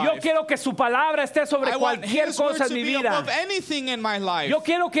my Yo life. quiero que su palabra esté sobre I want cualquier his word cosa to en mi be above vida. anything in my life. Yo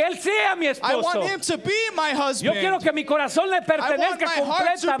quiero que Él sea mi I want esposo. him to be my Yo husband. quiero que mi corazón le I want pertenezca my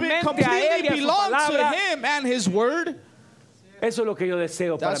heart to be completamente a Él y completely a su belong to palabra. him and his word. Eso es lo que yo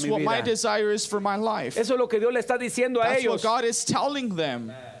deseo para That's mi what my vida. desire is for my life. Eso es lo que Dios le está diciendo a That's what ellos. God is telling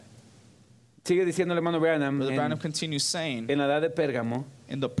them. Sigue diciendo el hermano Branham Brother Branham en continues saying, la edad de Pérgamo.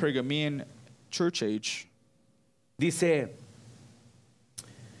 in the Pergamean church age,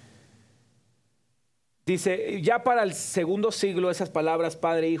 Dice, ya para el segundo siglo esas palabras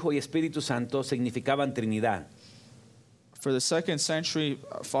Padre, Hijo y Espíritu Santo significaban Trinidad. for the 2nd century,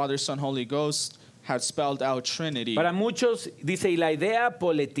 Father, Son, Holy Ghost had spelled out Trinity. Para muchos, dice, y la idea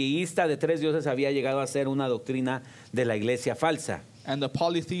politeísta de tres dioses había llegado a ser una doctrina de la iglesia falsa. And the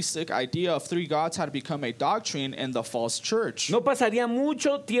polytheistic idea of 3 gods had become a doctrine in the false church. No pasaría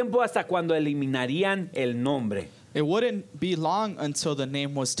mucho tiempo hasta cuando eliminarían el nombre. It wouldn't be long until the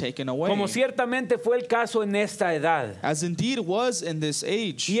name was taken away, Como ciertamente fue el caso en esta edad. as indeed was in this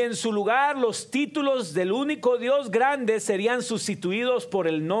age. Y en su lugar los títulos del único Dios grande serían sustituidos por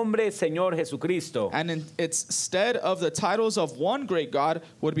el nombre Señor Jesucristo. And instead of the titles of one great God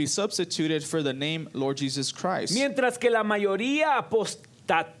would be substituted for the name Lord Jesus Christ. Mientras que la mayoría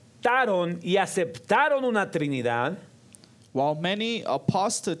apostataron y aceptaron una Trinidad While many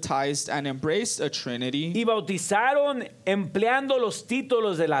apostatized and embraced a Trinity y bautizaron empleando los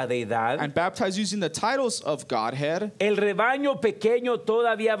títulos de la deidad, and baptized using the titles of Godhead, el rebaño pequeño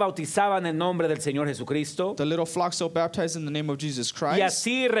todavía bautizaban en nombre del Señor Jesucristo the little flock still baptized in the name of Jesus y Christ,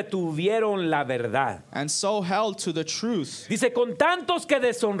 así retuvieron la verdad. and so held to the truth. Dice, con tantos que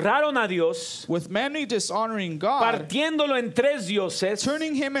deshonraron a Dios, With many dishonoring God, partiéndolo en tres dioses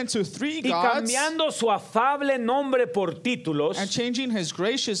turning him into 3 y gods, cambiando su afable nombre por títulos, and changing his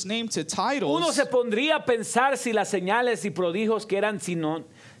gracious name to uno titles, se pondría a pensar si las señales y prodigios que eran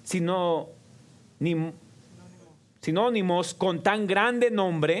sinónimos con tan grande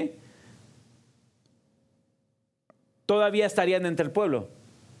nombre todavía estarían entre el pueblo.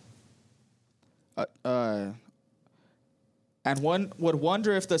 and one would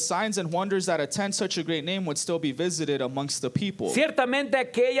wonder if the signs and wonders that attend such a great name would still be visited amongst the people. Ciertamente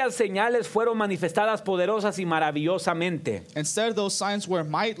aquellas señales fueron manifestadas poderosas y maravillosamente, Instead, those signs were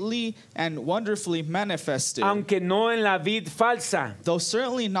mightily and wonderfully manifested, aunque no en la vid falsa. though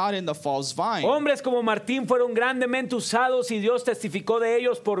certainly not in the false vine. Hombres como Martín fueron grandemente usados y Dios testificó de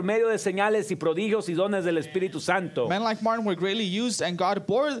ellos por medio de señales y prodigios y dones del Espíritu Santo. Men like Martin were greatly used, and God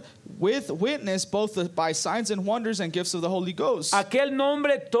bore with witness both by signs and wonders and gifts of the Holy Ghost. Aquel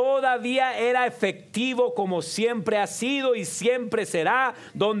nombre todavía era efectivo como siempre ha sido y siempre será,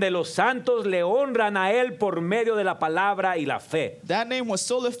 donde los santos le honran a Él por medio de la palabra y la fe. That name was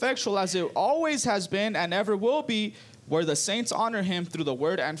still effectual as it always has been and ever will be, where the saints honor him through the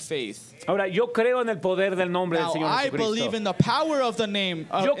word and faith. Ahora, yo creo en el poder del nombre del Now, Señor I believe Jesucristo. in the power of the name,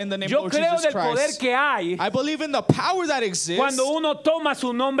 in the name Yo of Lord creo Jesus del poder Christ. que hay I believe in the power that exists cuando uno toma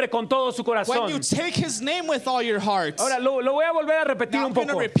su nombre con todo su when you corazón. take his name with all your heart. Ahora, lo voy a volver a repetir Now, un I'm going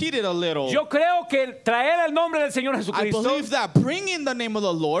to poco. repeat it a little. Yo creo que traer el nombre del Señor I Jesucristo believe that bringing the name of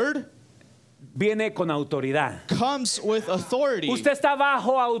the Lord viene con autoridad. comes with authority. Usted está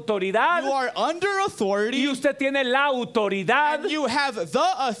bajo autoridad You are under y authority, usted tiene la autoridad and you have the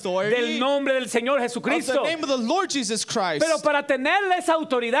authority del nombre del Señor of the Jesucristo. name of the Lord Jesus Christ. Pero para tener esa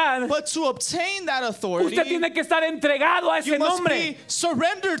autoridad, But to obtain that authority, usted tiene que estar entregado a you ese must nombre. be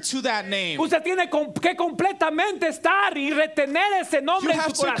surrendered to that name. Usted tiene que completamente estar y retener ese You nombre en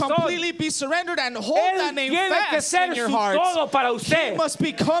have su to corazón. completely be surrendered and hold that Él name tiene que fast ser in your su heart. todo para He usted. must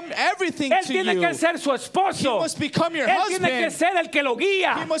become everything Él to tiene you. que ser su esposo. He must become your Él tiene que husband. ser el que lo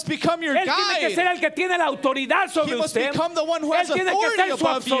guía. He must become your Él tiene que ser guide. el que tiene la autoridad sobre He must usted. become the one who Él has tiene que authority ser su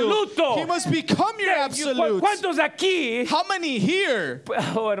above you. absoluto. He must become your absolute. ¿Cuántos de aquí, How many here?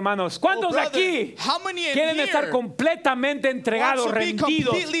 oh hermanos, cuántos de brother, aquí how many in quieren here estar completamente entregados, want to be rendidos,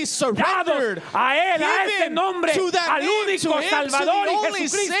 completely dados surrendered, a Él, a ese given nombre, to that al name, to único him, to Salvador the y only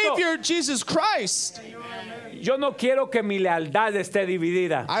Jesucristo? Savior, Jesus Christ? Yo no quiero que mi lealtad esté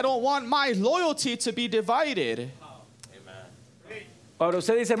dividida. I don't want my loyalty to be divided. Ahora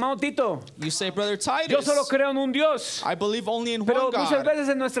usted dice, hermano Tito, You say, Brother Titus, yo solo creo en un Dios. I believe only in Pero one muchas God. veces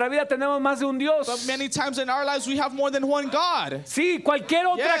en nuestra vida tenemos más de un Dios. But many times in our lives we have more than one God. Sí, cualquier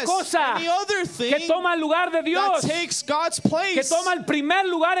otra Yes, cosa any other que thing toma el lugar de that Dios, takes God's que place, toma el primer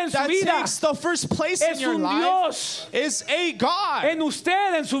lugar en su that vida, takes the first place in es your un life, Dios is a God. en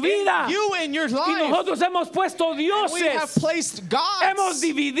usted, en su vida. In you in your Y life. nosotros hemos puesto We have dioses. placed gods. Hemos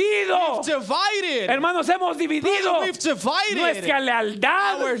dividido. Divided. Hermanos, hemos dividido We've divided nuestra lealtad,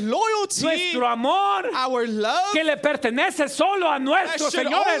 our loyalty, nuestro amor, our love, que le pertenece solo a that nuestro should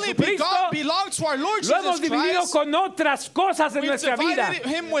Señor only be Jesucristo. belong to our Lord Lo hemos Jesus dividido Christ. con otras cosas en We've nuestra vida. divided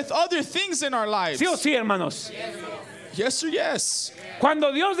him with other things in our lives. ¿Sí o sí, hermanos? Yes or yes?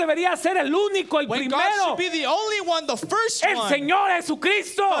 Cuando Dios debería ser el único, el When God primero, should be the only one, the first el one, Señor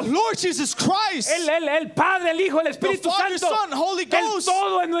Jesucristo, the Lord Jesus Christ, el Padre, el Hijo, el Espíritu Father, Santo, Son, Holy el Ghost,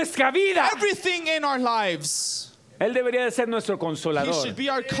 todo en nuestra vida. everything in our lives. Él debería de ser nuestro He consolador. should be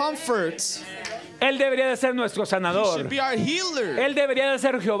our comfort. Él debería de ser nuestro He sanador. should be our healer. Él debería de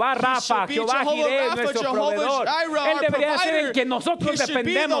ser Jehová Rafa, should be Jehová Jehovah Jireh, Rapha, nuestro Jehovah proveedor. Jireh, Él our debería de ser provider. el que nosotros He should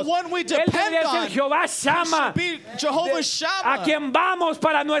be the dependemos. one we Él depend debería ser on. Jehová He Shama, should be Jehovah Shammah, a quien vamos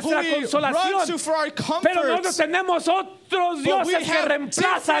para who nuestra we run to consolación. for our Pero nosotros comfort. tenemos otros But we dioses que have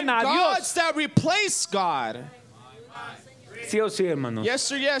reemplazan different a gods Dios. that replace God. Sí o sí, hermanos.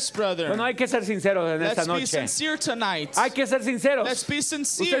 Yes or yes, brother? Bueno, hay que ser sinceros en esta Let's be noche. sincere tonight. Hay que ser sinceros. Let's be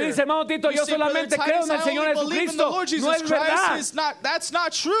sincere. Usted dice, hermano Tito, You yo say, Brother solamente creo en el Titus, I Señor only believe in the Jesucristo. Lord Jesus No es Christ. verdad. It's not, that's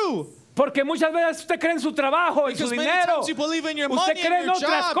not true. Porque muchas veces usted cree en su trabajo, en su Because many dinero. times you believe in your Usted money cree and en your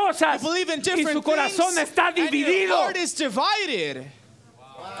otras job. cosas. You believe in Y different su corazón things. está And your dividido. heart is divided.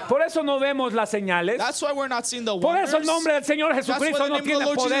 Por eso no vemos las señales. That's why we're not seeing the Por wonders. eso el nombre del Señor That's why Jesucristo the no name of the tiene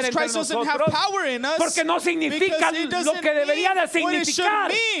Lord poder Jesus entre Christ doesn't have nosotros. power in us. Porque no significa Because it lo doesn't que debería de mean what it should significar.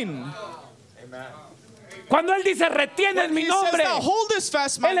 mean. Cuando Él dice retienes When mi he says nombre, that, hold this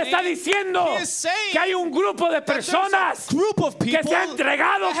fast, my Él está name, diciendo he is saying que hay un grupo de that there's a personas group of que people se ha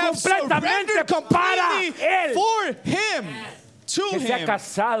entregado that have completamente surrendered para completely Él, for him, to que se ha him,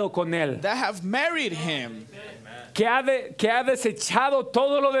 casado con Él, that have married him, que ha desechado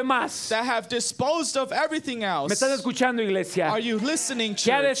todo lo demás. that have disposed of everything ¿Me else. estás escuchando, iglesia? Are you listening,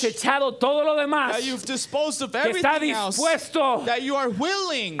 Que ha church? desechado todo lo demás, That you've disposed of que está everything else. dispuesto That you are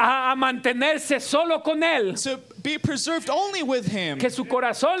willing a mantenerse solo con Él, to be preserved only with him. que su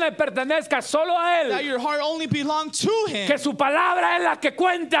corazón le pertenezca solo a That Él, your heart only belongs to him. que su palabra es la que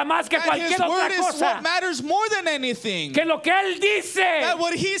cuenta más que That his cualquier word otra is cosa, what matters more than anything. que lo que Él dice That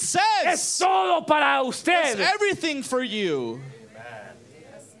what he es says todo para is usted. everything for you.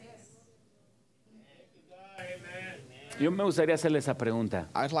 Yo me gustaría hacerle esa pregunta.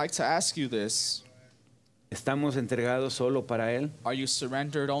 I'd like to ask you this. ¿Estamos entregados solo para Él? Are you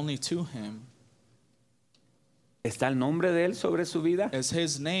surrendered only to him? ¿Está el nombre de Él sobre su vida? Is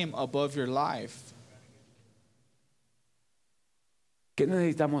his name above your life? ¿Qué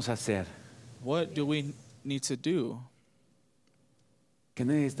necesitamos hacer? What do we need to do? ¿Qué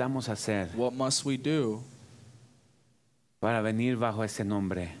necesitamos hacer What must we do para venir bajo ese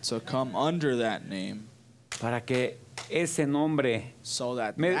nombre? to come under that name Para que ese nombre, so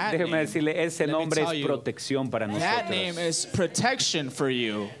that déjeme name, decirle, ese let me nombre tell es you, protección para that name nosotros. is protection for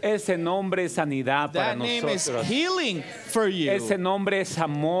you. Ese nombre es sanidad para That name is nosotros. healing for you. Ese nombre es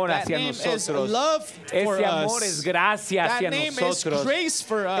amor That hacia name is nosotros. love for Ese amor us. es gracia That hacia name nosotros. is grace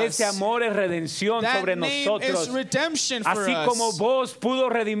for us. Ese amor es redención That sobre name nosotros. is redemption for Así us. como vos pudo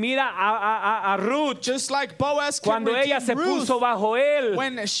redimir a Ruth Just like Boaz could cuando ella se redeem Ruth puso bajo él.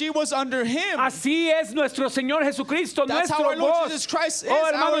 when she was under him. Así es nuestro Señor Jesucristo, That's how nuestro our Lord voz. Jesus Christ is Oh,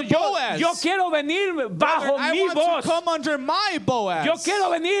 hermano, our yo Boaz. quiero venir bajo Brother, I mi want voz. to come under my Boaz. Yo quiero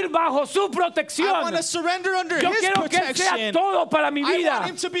venir bajo su I want protección. to surrender under Yo his quiero que Él sea protection. todo para mi I want vida.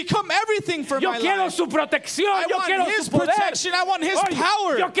 him to become everything for Yo my quiero life. su protección. I Yo want quiero his su poder. protection. I want his Oh,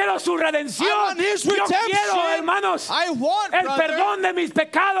 power. yo quiero su redención. I want his Yo redemption. quiero, hermanos, I want, el brother, perdón de mis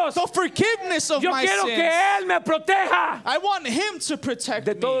pecados. the forgiveness of Yo my quiero sins. que Él me proteja I want him to protect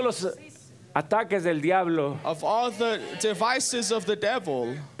de me todos los ataques del diablo. of all the devices of the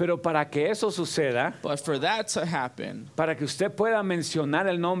devil. Pero para que eso suceda, But for that to happen, para que usted pueda mencionar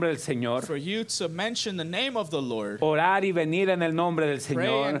el nombre del Señor, for you to mention the name of the Lord, orar y venir en el nombre del pray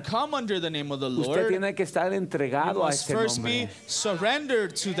Señor, and come under the name of the usted Lord, tiene que estar you entregado a must ese first be nombre.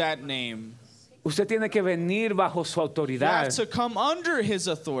 surrendered to that name. Usted tiene que venir bajo su You autoridad. have to come under his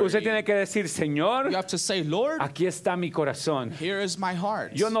Usted authority. tiene que decir, Señor, You have to say, Lord, aquí está mi corazón. here is my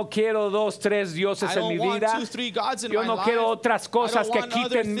heart. Yo no quiero 2, 3 dioses I en don't mi want vida. 2, 3 gods in Yo my no life. quiero otras cosas I que don't want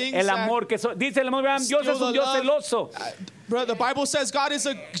other quiten things el that amor que Dice el hermano Branham, Dios steal es un the Dios love. celoso. Bro, the Bible says God is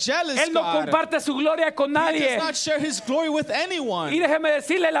a jealous Él no God. comparte su gloria con He nadie. does not share his glory with anyone. Y déjeme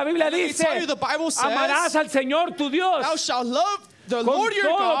decirle, la Biblia Let me dice, tell you, the Bible says, amarás al Señor tu Dios Thou shalt love the con Lord your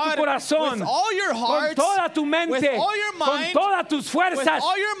todo God tu corazón, with all your con heart, toda tu mente, with all your con mind, todas tus with fuerzas.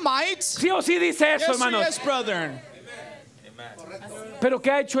 all your might. Sí o sí dice eso, Yes, or hermanos. yes, brother. Pero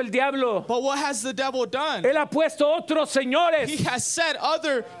 ¿qué ha hecho el diablo? But what has the devil done? Él ha puesto otros señores. He has set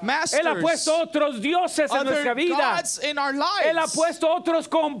other masters, Él ha puesto otros dioses en other nuestra vida. gods in our lives. Él ha puesto otros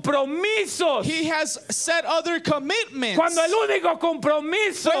compromisos. He has set other commitments. Cuando el único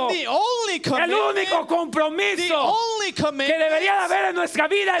compromiso, when the only el commitment, único the compromiso only que commitment debería de haber en nuestra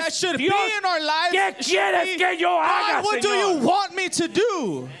vida that es should Dios, be in our lives ¿qué should quieres be, que yo haga, God, what do you Señor? want me to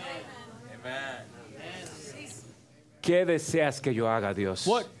do? ¿Qué deseas que yo haga, Dios?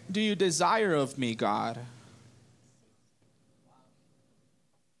 What do you desire of me, God?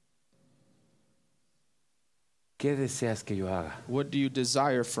 ¿Qué deseas que yo haga? What do you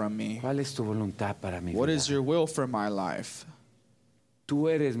desire from me? ¿Cuál es tu voluntad para mi What vida? is your will for my life? Tú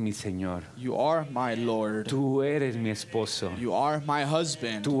eres mi Señor. You are my Lord. Tú eres mi esposo. You are my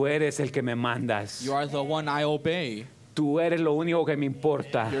husband. Tú eres el que me mandas. You are the one I obey. Tú eres lo único que me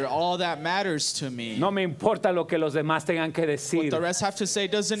importa. You're all that matters to me. No me importa lo que los demás tengan que What decir. the rest have to say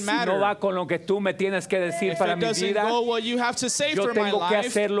doesn't Si matter. no va con lo que tú me tienes que decir If para it mi doesn't vida, go what you have to say yo for my tengo que life,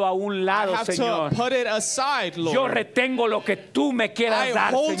 hacerlo a un I lado, have Señor. to put it aside, Yo Lord. retengo lo que tú me quieras I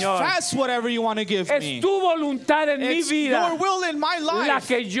dar, hold Señor. fast whatever you want to give Es me. tu voluntad en mi It's vida your will in my la life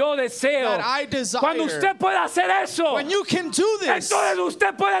que yo deseo. that I desire. Cuando usted pueda hacer eso, When you can do this, entonces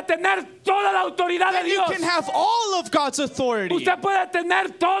usted puede tener toda la autoridad de then you Dios. can have all of God's authority. Usted puede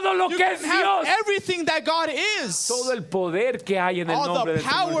tener todo lo You que can es have Dios. everything that God is. Todo el poder que hay en el All nombre the del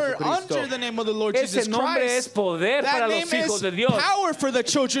Señor power Jesucristo. under the name of the Lord Ese Jesus nombre es Christ. poder That para name los hijos is de Dios. power for the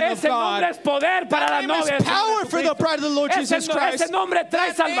children of Ese nombre God. es poder para la That name novia is del Señor power for the Jesucristo. bride of the Lord Jesus Christ. Ese nombre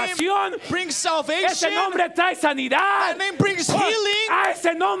trae That name salvación. brings Ese salvation. nombre trae sanidad. That name brings healing. A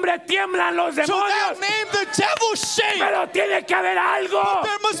ese nombre tiemblan los To that demonios. name the devil shake. Pero tiene que haber algo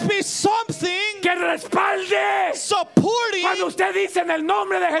There must be something que respalde. supporting Cuando usted dice en el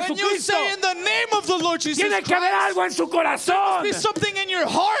nombre de when you Jesucristo, say in the name of the Lord Jesus tiene que haber Christ. algo en su corazón Be something in your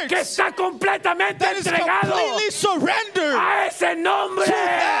heart que está completamente that is entregado completely surrendered a ese nombre. to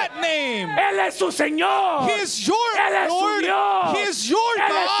that name. Él es su Señor. He is your Él es su Lord. Dios. He is your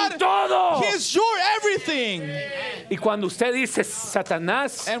Él es su God. todo. He is your everything. Y cuando usted dice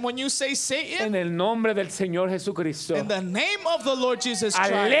Satanás, And when you say Satan, en el nombre del Señor Jesucristo, in the name of the Lord Jesus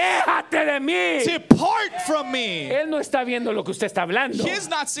Christ, aléjate de mí. depart from me. Él no está viendo lo que usted está hablando. He is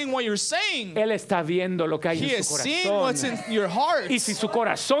not seeing what you're saying. Él está viendo lo que hay He en is su seeing what's corazón. in your heart. Y si su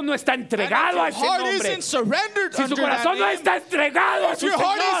corazón no está And if entregado a your ese heart nombre, isn't surrendered si su under that corazón no name, está entregado a if su your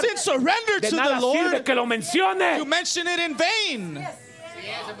heart Señor, isn't surrendered de to the nada sirve Lord, que lo mencione. you mention it in vain.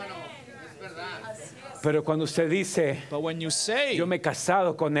 Pero cuando usted dice, But when you say, yo me he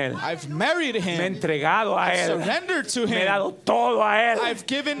casado con Él, I've married me he him, entregado a Él, surrendered to me he him, dado todo a Él, I've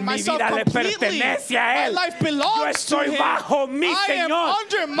given mi myself vida le completely, pertenece a my Él, life yo belongs to estoy him, bajo mi I am Señor,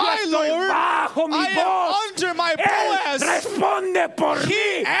 under yo my estoy Lord, bajo mi I am voz, under my Él Boaz. responde por He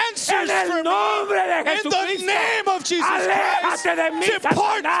mí, answers en for el nombre de In the Jesucristo. name of Jesus Christ, Aléjate de mí,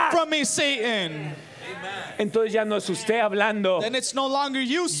 depart Satanás. from me, Satan. Entonces ya no es usted hablando, Then it's no longer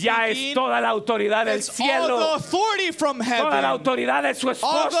you ya es speaking. toda la autoridad del It's all the cielo, authority from toda la heaven. autoridad de su All the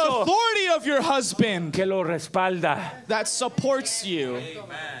esposo authority of your husband que lo respalda. that supports you.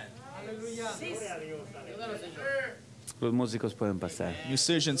 Los músicos pueden pasar,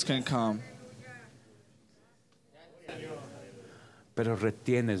 Musicians can come. pero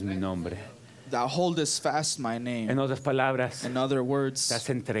retienes mi nombre. Thou holdest fast my name. En otras palabras, In other te words, has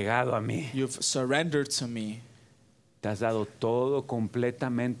entregado a mí, you've surrendered to me. te has dado todo,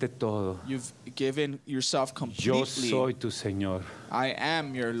 completamente todo. You've given yourself Yo completely. soy tu Señor. I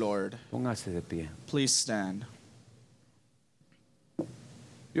am your Lord. Póngase de pie. Please stand.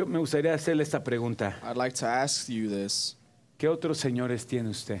 Yo me gustaría hacerle esta pregunta. I'd like to ask you this. ¿Qué otros señores tiene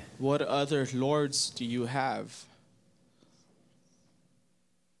usted? What other lords do you have?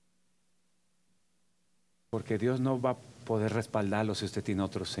 Porque Dios no va a poder respaldarlo si usted tiene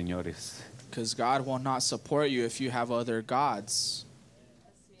otros señores. Because God will not support you if you have other gods.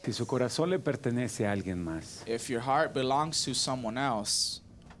 Si su corazón le pertenece a alguien más, If your heart belongs to someone else,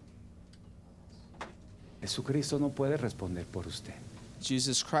 Jesucristo no puede responder por usted.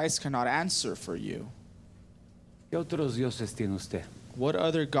 Jesus Christ cannot answer for you. ¿Qué otros dioses tiene usted? What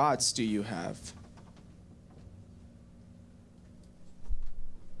other gods do you have?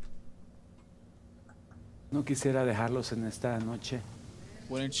 ¿No quisiera dejarlos en esta noche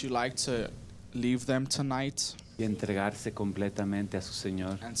Wouldn't you like to leave them tonight y entregarse completamente a su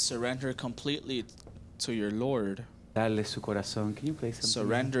Señor? and surrender completely to your Lord? Darle su corazón. Can you play something?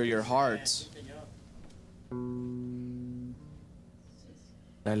 Surrender your heart.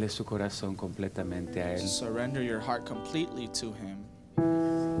 Darle su corazón completamente a Él. Surrender your heart completely to Him.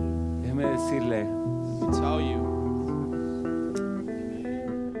 Déjeme decirle, I tell you,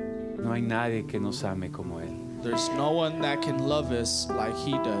 no hay nadie que nos ame como Él. there's no one that can love us like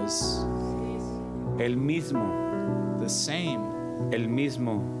He does. El mismo The same,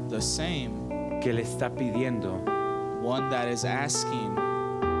 the same, que le está pidiendo one that is asking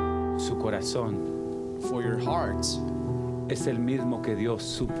su corazón for your heart es el mismo que dio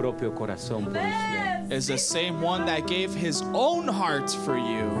su propio corazón por usted. is the same one that gave His own heart for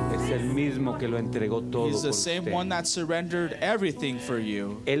you. Es el mismo que lo entregó todo He's por the same usted. one that surrendered everything for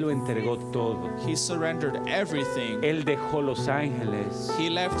you. Él lo entregó todo. He surrendered everything. Él dejó los ángeles. He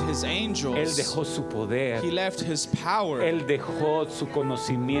left His Él angels. dejó su poder. He left His power. Él dejó su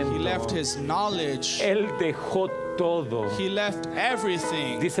conocimiento. He left His knowledge. Él dejó todo. He left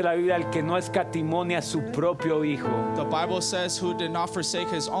everything. Dice la Biblia, el que no escatimó ni a su propio hijo, The Bible says, who did not forsake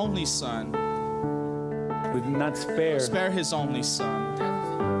His only Son, who did not spare, His only Son,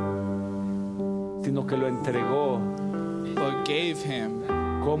 sino que lo entregó. but gave Him.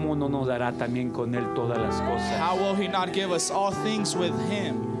 ¿Cómo no nos dará también con él todas las cosas? How will He not give us all things with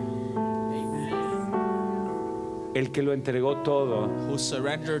Him? El que lo entregó todo, Who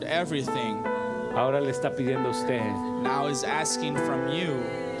surrendered everything, ahora le está pidiendo a usted, now is asking from you,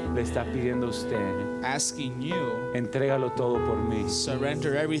 le está pidiendo a usted, asking you, entrégalo todo por mí.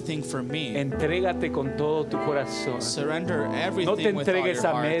 surrender everything for me. Entrégate con todo tu corazón. Surrender No te everything with all your entregues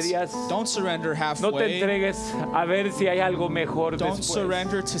a heart. medias. Don't surrender No te halfway. entregues a ver si hay algo mejor Don't después.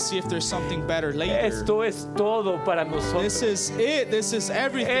 surrender to see if there's something better later. Esto es todo para nosotros. This is it. This is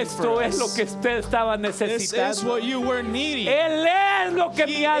everything Esto for es lo us. que usted estaba This is necesitando. what you were needing. Él es lo que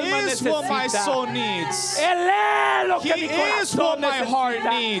mi He alma is what my necesita. soul needs. Él es lo que mi He is what corazón my heart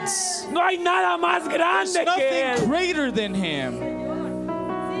necesita. needs. No hay nada más There's grande que nothing Él. greater than Him.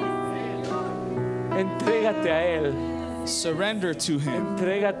 Entrégate a Él. Surrender to Him.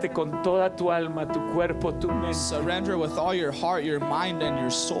 Entrégate con toda tu alma, tu cuerpo, tu mente. Surrender with all your heart, your mind, and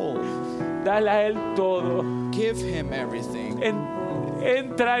your soul. Dale a Él todo. Give Him everything.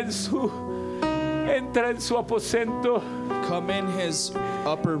 Entra en su aposento Come in His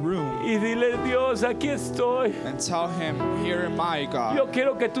upper room y dile, Dios, aquí estoy. and tell Him, here am I, God. Yo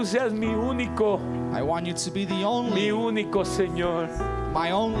quiero que tú seas mi único To be the only, Señor.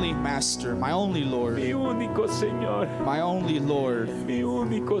 my only Master, my only Lord, Mi único Señor. my only Lord, Mi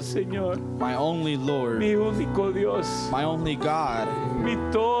único Señor. my only Lord, Mi único Dios. my only God, Mi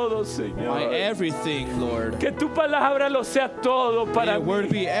todo, my Señor. everything, Lord. Que tu palabra lo sea todo May para your word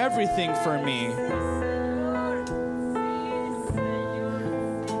mí. be everything for me.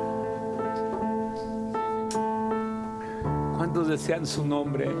 ¿Cuántos desean su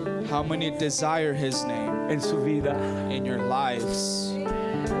nombre How many desire His name en su vida? in your lives?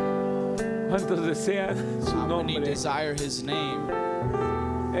 ¿Cuántos desean su How many nombre desire His name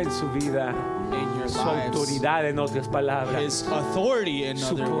en su vida? in your Su lives? autoridad, en otras palabras. His authority, in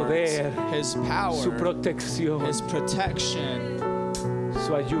Su other poder, words, His power, Su protección, His protection,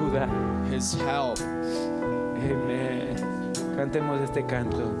 su ayuda. His help. Amén. Cantemos este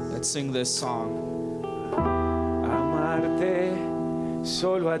canto. Let's sing this song. Amarte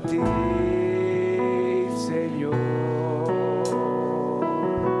solo a ti, Señor.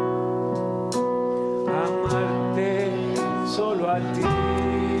 Amarte solo a ti,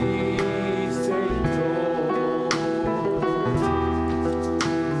 Señor.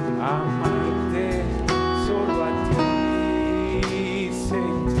 Amarte solo a ti,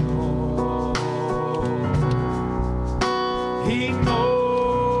 Señor. Y no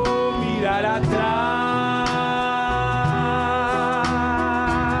mirar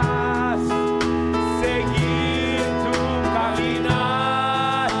atrás. Seguir tu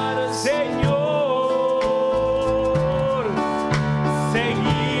caminar, Señor.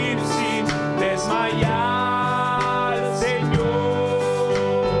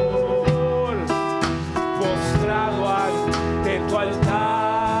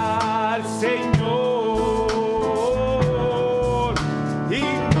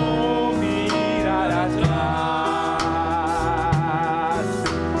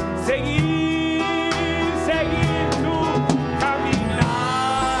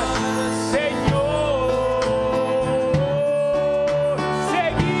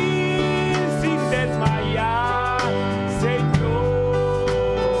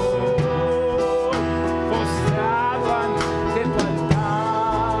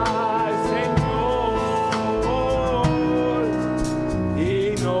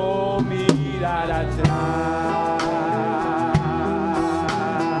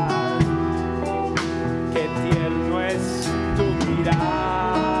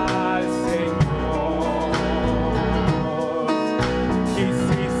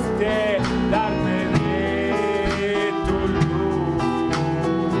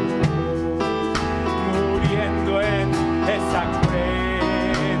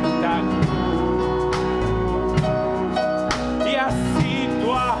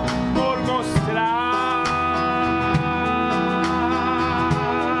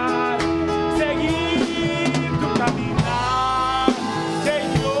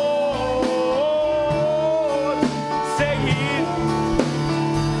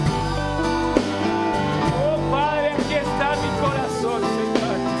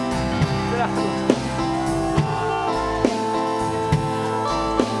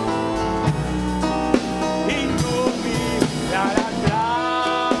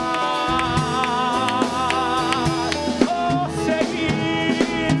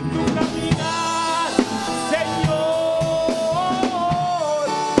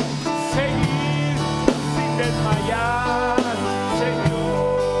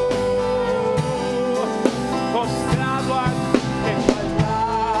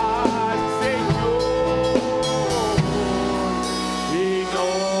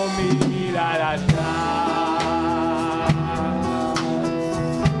 mirar atrás.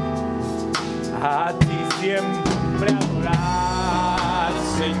 A ti siempre adorar,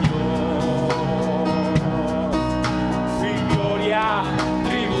 Señor. Mi gloria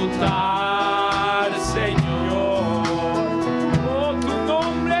tributar, Señor. Oh, tu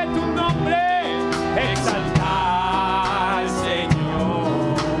nombre exaltar,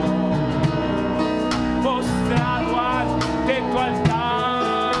 Señor. Postrado ante tu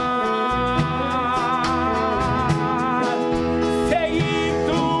altar, seguir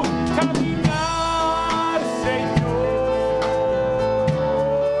tu caminar, Señor,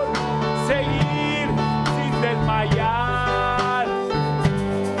 seguir sin desmayar,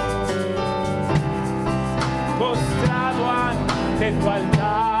 postrado ante tu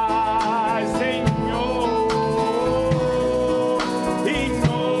altar, Señor, y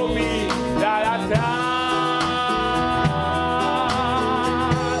no mirar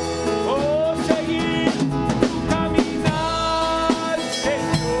atrás. Oh, seguir tu caminar,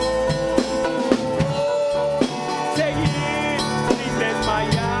 Señor, seguir sin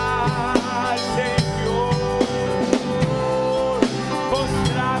desmayar, Señor,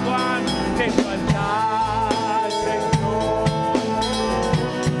 postrado ante tu altar, Señor,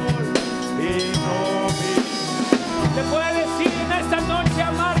 y no te puede decir en esta noche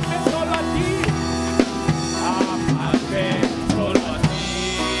amarte solo a ti, amarte solo a ti,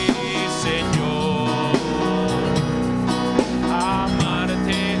 Señor,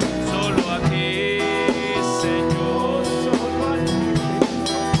 amarte solo a ti, Señor, solo a ti,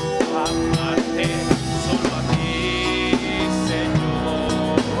 amarte solo a ti,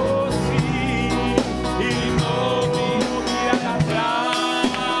 Señor, oh sí, y no mirar atrás.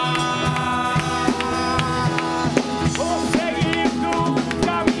 Oh, seguir tu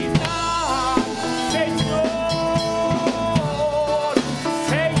caminar, Señor,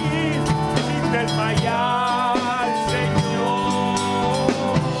 seguir sin desmayar, Señor,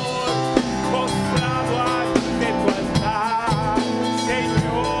 postrado ante tu altar,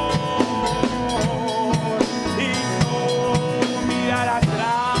 Señor, y no mirar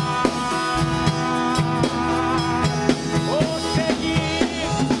atrás. Oh, seguir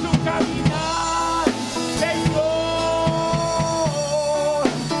tu caminar, Señor,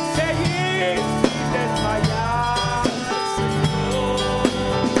 seguir sin desmayar, Señor,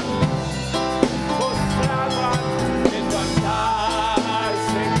 postrado ante tu altar,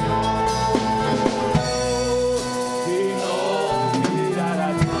 Señor, y no mirar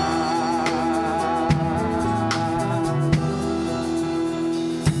atrás.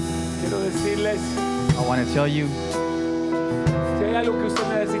 Quiero decirles, I want to tell you, si hay algo que usted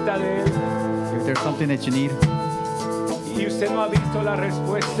necesita de Él if there's something that you need y usted no ha visto la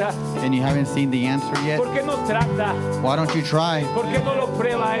respuesta, and you haven't seen the answer yet, ¿por qué no trata? why don't you try? ¿Por qué no lo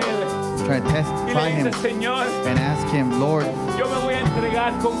prueba a Él? Try to Y try le him dice, Señor, and ask him, Lord, yo me voy a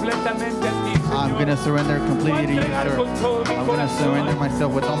entregar completamente a ti, I'm going to Señor. surrender completely to you, entregar sir. con todo mi I'm going to corazón. surrender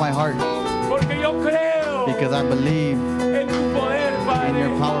myself with all my heart Porque yo creo because I believe en tu poder, in Padre.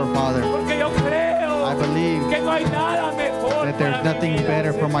 your power, Father. Porque yo creo I believe que no hay nada mejor that there's para mi nothing vida,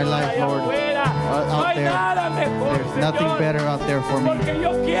 better for my Señor, life, allá Lord. afuera. No Out hay there, nada mejor, there's nothing Señor. better out there for me Porque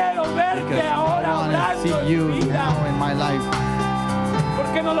yo quiero verte because ahora I want to hablando see en you mi vida. now in my life. ¿Por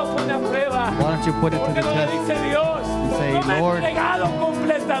qué no lo pone a prueba? Why don't you put it to ¿Por the qué no le test? dice Dios? say, No me he Lord, entregado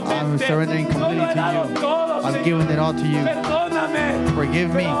completamente. I'm surrendering No lo completely he dado to you. todo, I'm Señor. giving it all to you. Perdóname. Forgive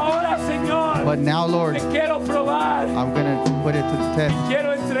me. Pero ahora, Señor, But now, Lord, te quiero probar. I'm going to put it to the test.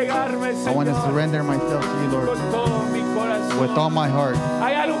 Quiero entregarme, I want to Señor, surrender myself to you, Lord, con todo mi corazón. with all my heart.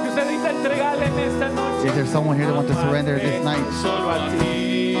 Hay algo que usted necesita entregarle en esta noche. Is there someone here that wants to surrender this night? Solo a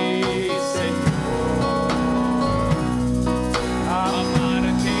ti.